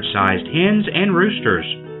standard-sized hens and roosters.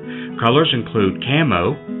 Colors include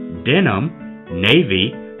camo, denim,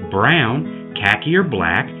 navy, brown, khaki or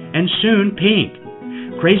black, and soon pink.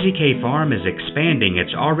 Crazy K Farm is expanding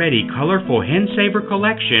its already colorful Hen Saver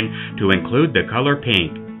collection to include the color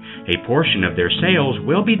pink. A portion of their sales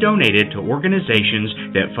will be donated to organizations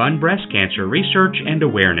that fund breast cancer research and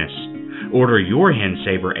awareness. Order your Hen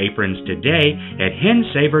Saver aprons today at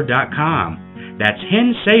hensaver.com. That's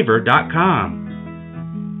hensaver.com.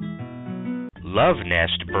 Love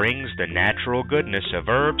Nest brings the natural goodness of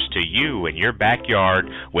herbs to you in your backyard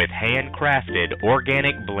with handcrafted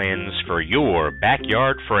organic blends for your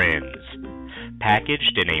backyard friends.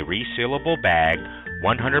 Packaged in a resealable bag,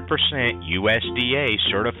 100% USDA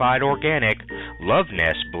certified organic, Love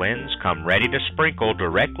Nest blends come ready to sprinkle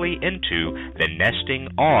directly into the nesting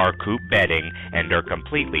or coop bedding and are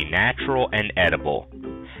completely natural and edible.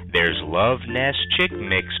 There's Love Nest Chick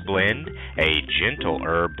Mix Blend, a gentle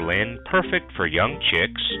herb blend perfect for young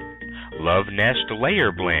chicks. Love Nest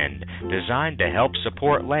Layer Blend, designed to help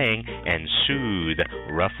support laying and soothe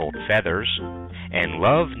ruffled feathers. And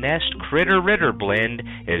Love Nest Critter Ritter Blend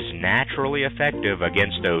is naturally effective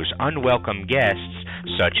against those unwelcome guests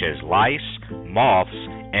such as lice, moths,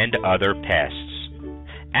 and other pests.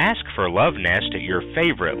 Ask for Love Nest at your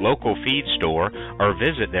favorite local feed store or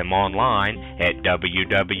visit them online at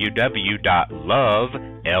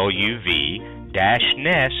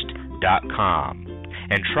www.loveluv-nest.com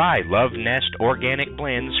and try Love Nest organic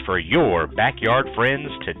blends for your backyard friends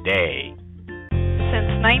today.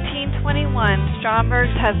 Since 1921,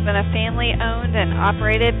 Stromberg's has been a family-owned and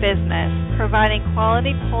operated business, providing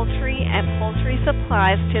quality poultry and poultry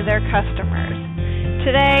supplies to their customers.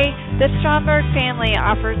 Today, the Stromberg family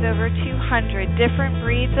offers over 200 different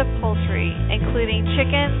breeds of poultry, including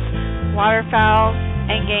chickens, waterfowl,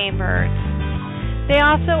 and game birds. They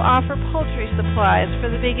also offer poultry supplies for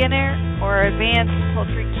the beginner or advanced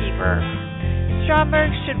poultry keeper. Stromberg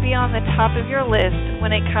should be on the top of your list when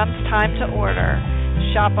it comes time to order.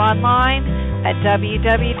 Shop online at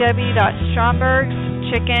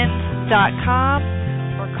www.strombergschickens.com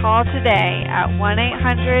or call today at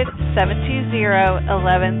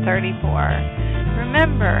 1-800-720-1134.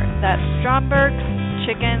 Remember, that's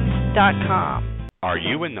strombergschickens.com. Are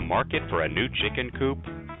you in the market for a new chicken coop?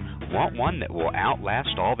 Want one that will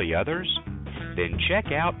outlast all the others? Then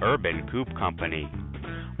check out Urban Coop Company.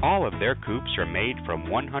 All of their coops are made from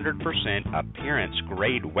 100%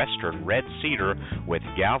 appearance-grade Western red cedar with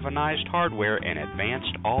galvanized hardware and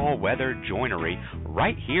advanced all-weather joinery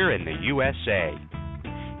right here in the USA.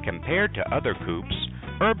 Compared to other coops,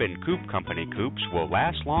 Urban Coop Company coops will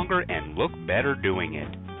last longer and look better doing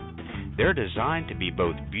it. They're designed to be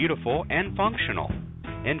both beautiful and functional.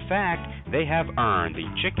 In fact, they have earned the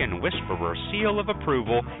Chicken Whisperer seal of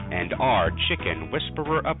approval and are Chicken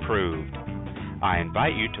Whisperer approved. I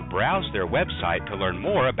invite you to browse their website to learn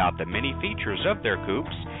more about the many features of their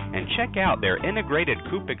coops and check out their integrated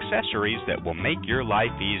coop accessories that will make your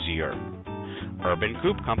life easier. Urban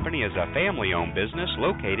Coop Company is a family-owned business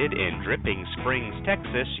located in Dripping Springs,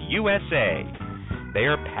 Texas, USA. They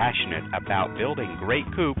are passionate about building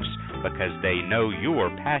great coops because they know you're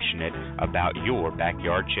passionate about your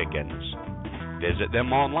backyard chickens. Visit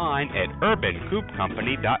them online at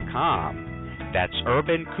urbancoopcompany.com. That's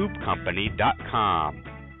urbancoopcompany.com.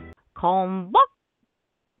 Kalmbach,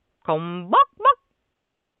 Kalmbach,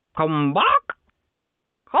 Kalmbach,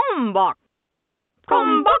 Kalmbach,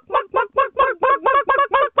 Kalmbach,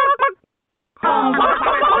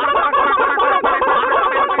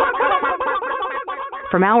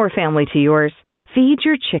 From our family to yours, feed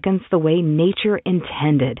your chickens the way nature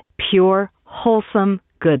intended. Pure, wholesome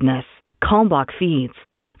goodness. Kalmbach Feeds.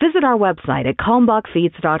 Visit our website at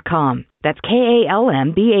kalmbachfeeds.com. That's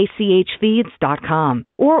KALMBACH Feeds.com.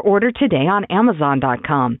 Or order today on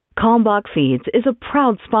Amazon.com. Kalmbach Feeds is a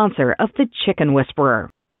proud sponsor of The Chicken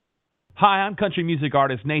Whisperer. Hi, I'm country music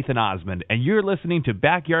artist Nathan Osmond, and you're listening to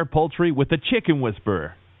Backyard Poultry with The Chicken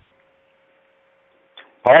Whisperer.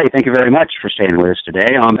 All right, thank you very much for staying with us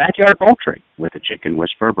today on Backyard Poultry with The Chicken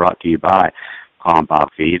Whisperer, brought to you by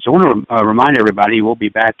Kalmbach Feeds. I want to remind everybody we'll be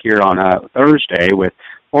back here on Thursday with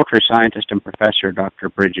poultry scientist and professor Dr.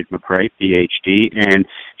 Brigid McCrea, Ph.D., and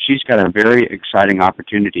she's got a very exciting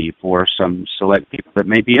opportunity for some select people that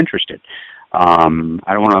may be interested.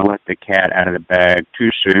 I don't want to let the cat out of the bag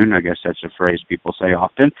too soon. I guess that's a phrase people say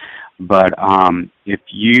often. But if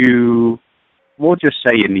you, we'll just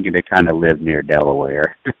say you need to kind of live near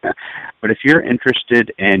Delaware. But if you're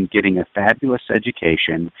interested in getting a fabulous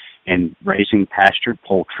education in raising pastured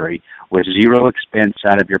poultry with zero expense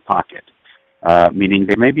out of your pocket, meaning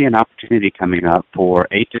there may be an opportunity coming up for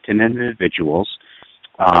 8 to 10 individuals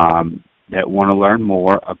that want to learn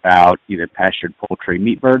more about either pastured poultry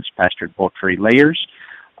meat birds, pastured poultry layers,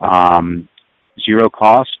 zero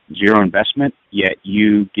cost, zero investment, yet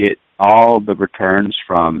you get all the returns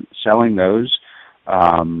from selling those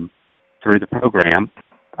through the program.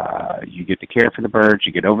 You get to care for the birds,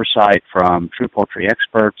 you get oversight from true poultry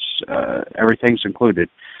experts, everything's included.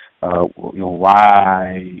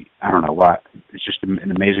 Why, I don't know why, it's just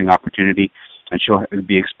an amazing opportunity, and she'll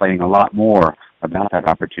be explaining a lot more about that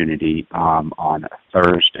opportunity on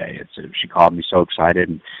Thursday. She called me so excited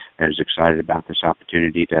and is excited about this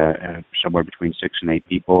opportunity to somewhere between 6 and 8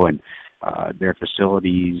 people, and their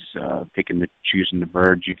facilities, choosing the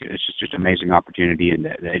birds. It's just an amazing opportunity, and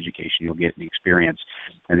the education you'll get and the experience.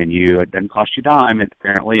 And then it doesn't cost you a dime,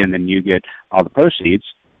 apparently, and then you get all the proceeds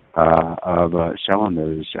of selling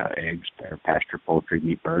those eggs, their pasture poultry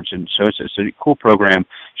meat birds. And so it's a cool program.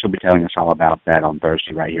 She'll be telling us all about that on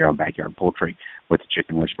Thursday right here on Backyard Poultry with the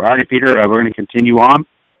Chicken Whisperer. All right, Peter, we're going to continue on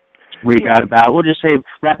We got about, we'll just say,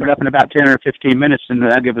 wrap it up in about 10 or 15 minutes, and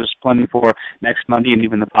that'll give us plenty for next Monday and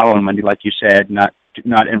even the following Monday, like you said, not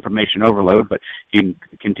information overload, but you can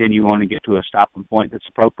continue on and get to a stopping point that's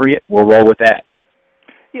appropriate. We'll roll with that.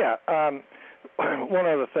 Yeah. One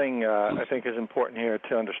other thing I think is important here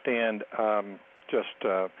to understand,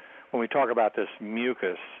 when we talk about this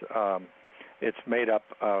mucus, it's made up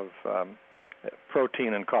of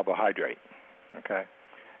protein and carbohydrate, okay?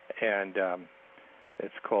 And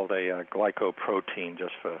it's called a glycoprotein,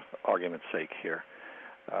 just for argument's sake here.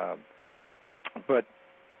 But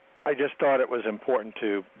I just thought it was important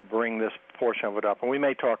to bring this portion of it up, and we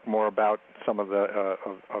may talk more about some of the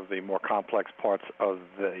of the more complex parts of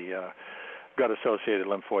the gut-associated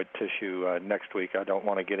lymphoid tissue next week. I don't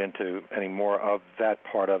want to get into any more of that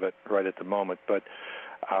part of it right at the moment, but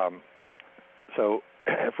so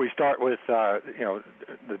if we start with the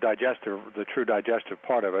true digestive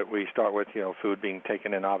part of it, we start with food being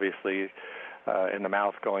taken in, obviously, in the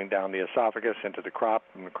mouth, going down the esophagus into the crop,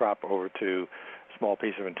 and the crop over to small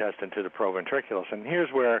piece of intestine to the proventriculus. And here's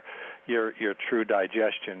where your true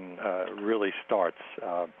digestion really starts.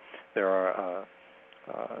 There are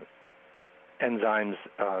enzymes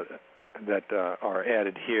that are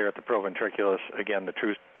added here at the proventriculus. Again, the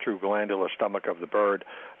true glandular stomach of the bird.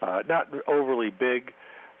 Not overly big,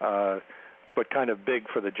 but kind of big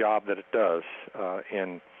for the job that it does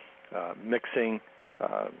in mixing.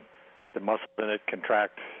 The muscles in it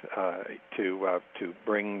contract to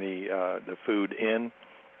bring the food in,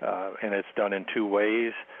 and it's done in two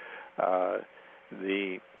ways.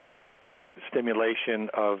 The stimulation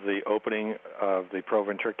of the opening of the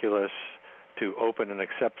proventriculus to open and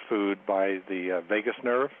accept food by the vagus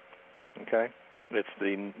nerve. Okay, it's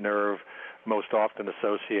the nerve most often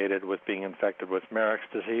associated with being infected with Marek's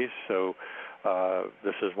disease. So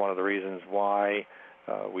this is one of the reasons why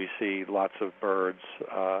we see lots of birds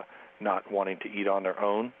not wanting to eat on their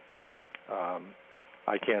own.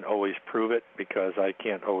 I can't always prove it because I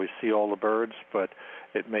can't always see all the birds, but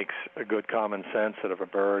it makes a good common sense that if a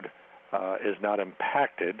bird is not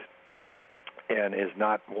impacted and is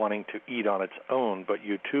not wanting to eat on its own, but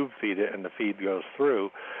you tube feed it and the feed goes through,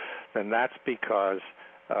 then that's because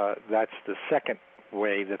that's the second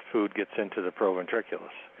way that food gets into the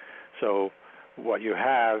proventriculus. So what you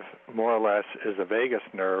have, more or less, is a vagus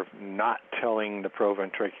nerve not telling the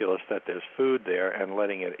proventriculus that there's food there and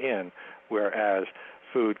letting it in, whereas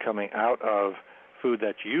food coming out of food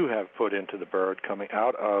that you have put into the bird, coming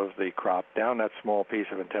out of the crop, down that small piece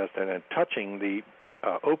of intestine and touching the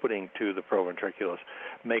opening to the proventriculus,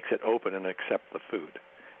 makes it open and accept the food.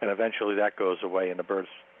 And eventually that goes away, and the birds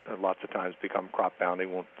lots of times become crop bound. They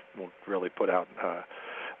won't really put out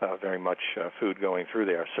very much food going through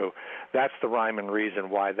there. So that's the rhyme and reason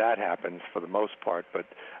why that happens for the most part, but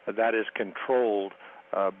that is controlled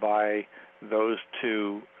by those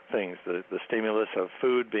two things, the stimulus of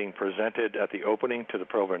food being presented at the opening to the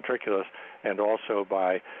proventriculus, and also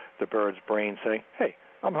by the bird's brain saying, hey,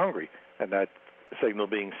 I'm hungry, and that signal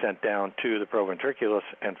being sent down to the proventriculus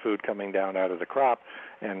and food coming down out of the crop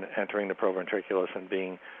and entering the proventriculus and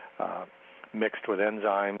being mixed with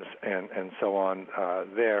enzymes and so on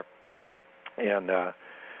there. And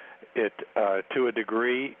it, to a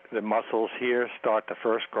degree, the muscles here start the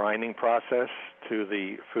first grinding process to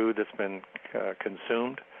the food that's been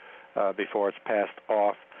consumed before it's passed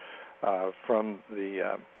off from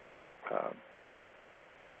the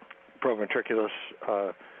proventriculus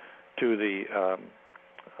to the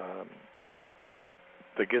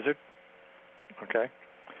gizzard, okay,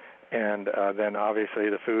 and then obviously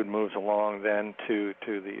the food moves along then to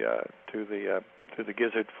the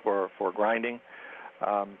gizzard for grinding,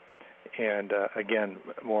 and again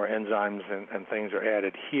more enzymes and things are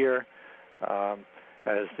added here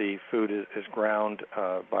as the food is ground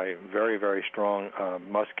by very, very strong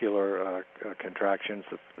muscular contractions.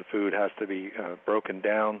 The food has to be broken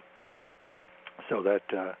down so that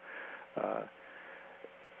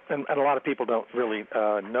and a lot of people don't really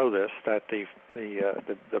know this, that the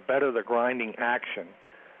better the grinding action,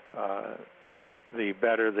 the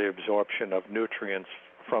better the absorption of nutrients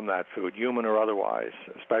from that food, human or otherwise,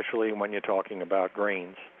 especially when you're talking about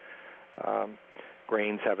grains.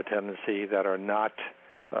 Grains have a tendency that are not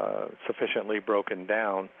sufficiently broken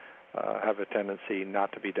down, have a tendency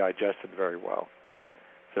not to be digested very well.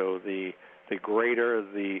 So the greater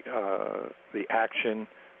the action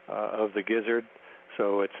of the gizzard,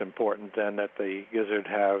 so it's important then that the gizzard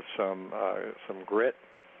have some grit,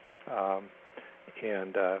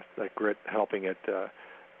 and that grit helping it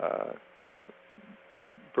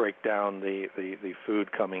break down the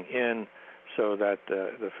food coming in, so that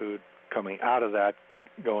the food coming out of that,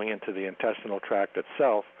 going into the intestinal tract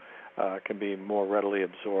itself, can be more readily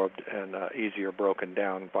absorbed and easier broken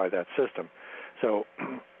down by that system. So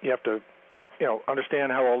you have to,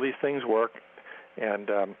 understand how all these things work, and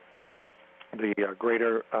the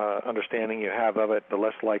greater understanding you have of it, the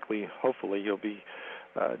less likely, hopefully, you'll be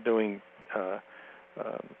doing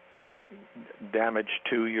damage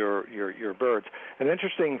to your birds. An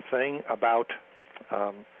interesting thing about,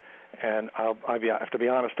 and I have to be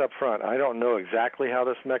honest up front, I don't know exactly how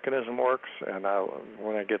this mechanism works, and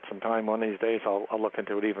when I get some time one of these days, I'll look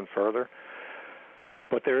into it even further.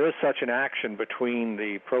 But there is such an action between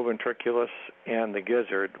the proventriculus and the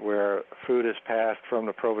gizzard, where food is passed from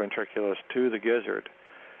the proventriculus to the gizzard,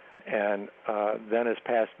 and then is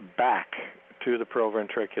passed back to the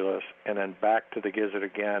proventriculus, and then back to the gizzard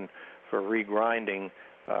again for regrinding.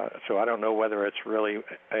 So I don't know whether it's really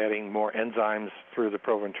adding more enzymes through the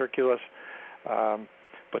proventriculus,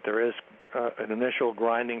 but there is an initial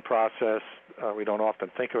grinding process. We don't often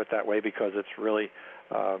think of it that way because it's really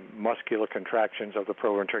muscular contractions of the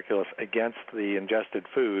proventriculus against the ingested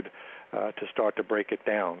food to start to break it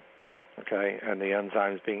down, okay, and the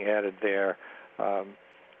enzymes being added there to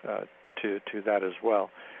that as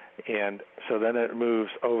well. And so then it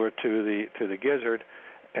moves over to the gizzard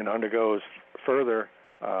and undergoes further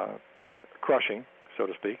crushing, so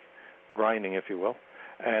to speak, grinding, if you will.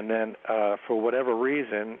 And then for whatever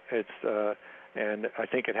reason, it's and I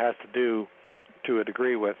think it has to do to a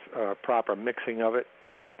degree with proper mixing of it,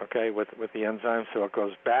 okay, with the enzymes. So it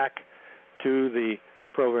goes back to the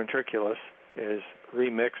proventriculus, is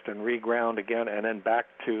remixed and reground again, and then back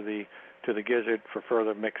to the gizzard for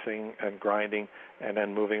further mixing and grinding, and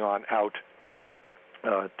then moving on out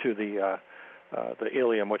to the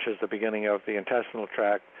ileum, which is the beginning of the intestinal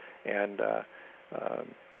tract, and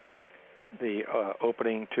the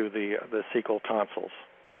opening to the cecal tonsils.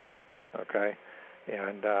 Okay,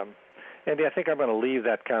 and Andy, I think I'm going to leave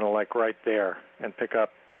that kind of like right there and pick up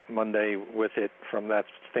Monday with it from that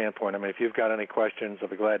standpoint. I mean, if you've got any questions, I'll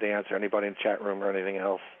be glad to answer. Anybody in the chat room or anything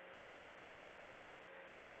else?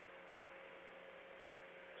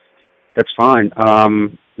 That's fine.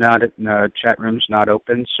 Chat room's not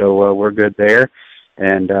open, so we're good there.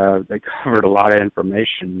 And they covered a lot of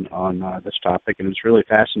information on this topic, and it's really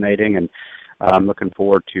fascinating. And I'm looking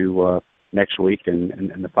forward to next week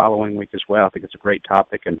and the following week as well. I think it's a great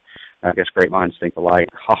topic, and I guess great minds think alike.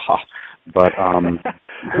 But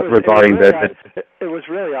it was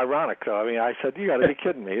really ironic, though. I mean, I said, "You got to be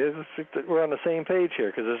kidding me! We're on the same page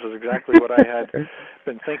here," because this is exactly what I had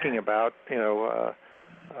been thinking about.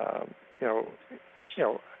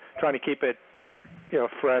 Trying to keep it,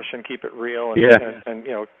 fresh and keep it real, and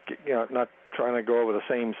not trying to go over the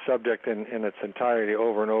same subject in its entirety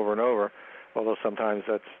over and over and over. Although sometimes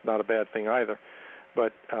that's not a bad thing either.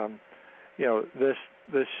 But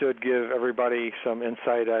this should give everybody some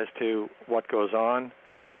insight as to what goes on,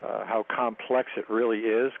 how complex it really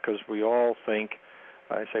is, because we all think,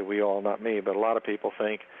 I say we all, not me, but a lot of people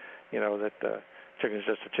think, that chicken's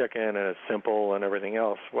just a chicken and it's simple and everything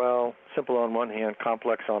else. Well, simple on one hand,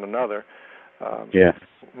 complex on another.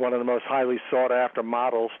 One of the most highly sought after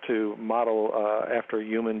models to model after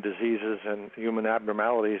human diseases and human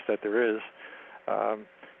abnormalities that there is.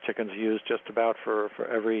 Chicken's used just about for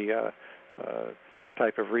every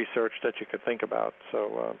type of research that you could think about.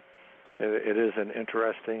 So it is an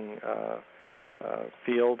interesting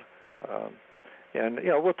field. And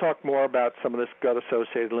we'll talk more about some of this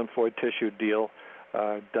gut-associated lymphoid tissue deal,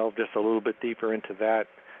 delve just a little bit deeper into that,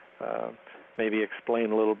 maybe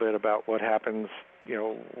explain a little bit about what happens,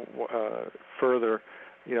 further,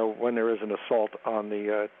 when there is an assault on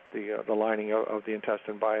the lining of the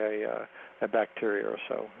intestine by a bacteria or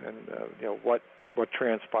so, and what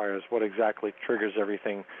transpires, what exactly triggers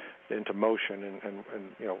everything into motion, and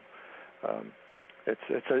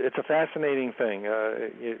it's a fascinating thing.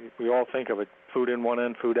 We all think of it, food in one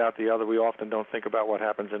end, food out the other. We often don't think about what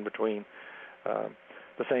happens in between.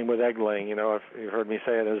 The same with egg laying. If you've heard me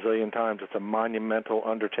say it a zillion times, it's a monumental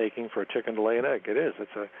undertaking for a chicken to lay an egg. It is.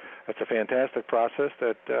 It's a fantastic process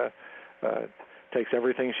that takes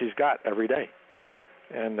everything she's got every day.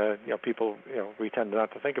 And people, we tend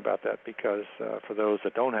not to think about that because for those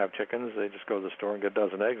that don't have chickens, they just go to the store and get a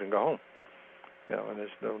dozen eggs and go home. And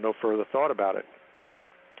there's no further thought about it.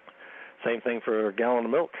 Same thing for a gallon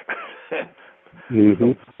of milk.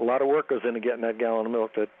 Mm-hmm. A lot of work goes into getting that gallon of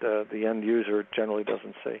milk that the end user generally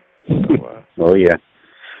doesn't see. So, oh, yeah.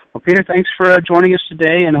 Well, Peter, thanks for joining us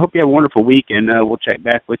today, and I hope you have a wonderful week, and we'll check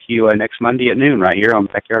back with you next Monday at noon right here on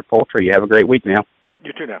Backyard Poultry. You have a great week now.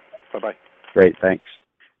 You too now. Bye-bye. Great, thanks.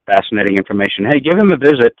 Fascinating information. Hey, give him a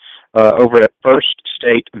visit over at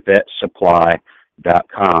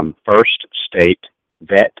FirstStateVetSupply.com.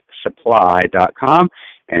 FirstStateVetSupply.com. FirstStateVetSupply.com,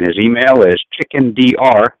 and his email is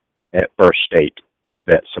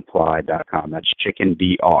chickendr@FirstStateVetSupply.com. That's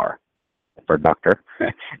chickendr for doctor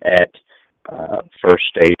at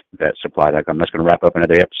FirstStateVetSupply.com. That's going to wrap up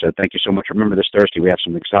another episode. Thank you so much. Remember, this Thursday we have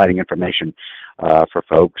some exciting information for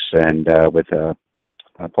folks, and with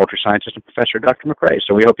poultry scientist and professor Dr. McCrea.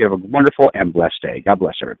 So we hope you have a wonderful and blessed day. God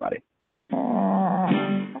bless everybody.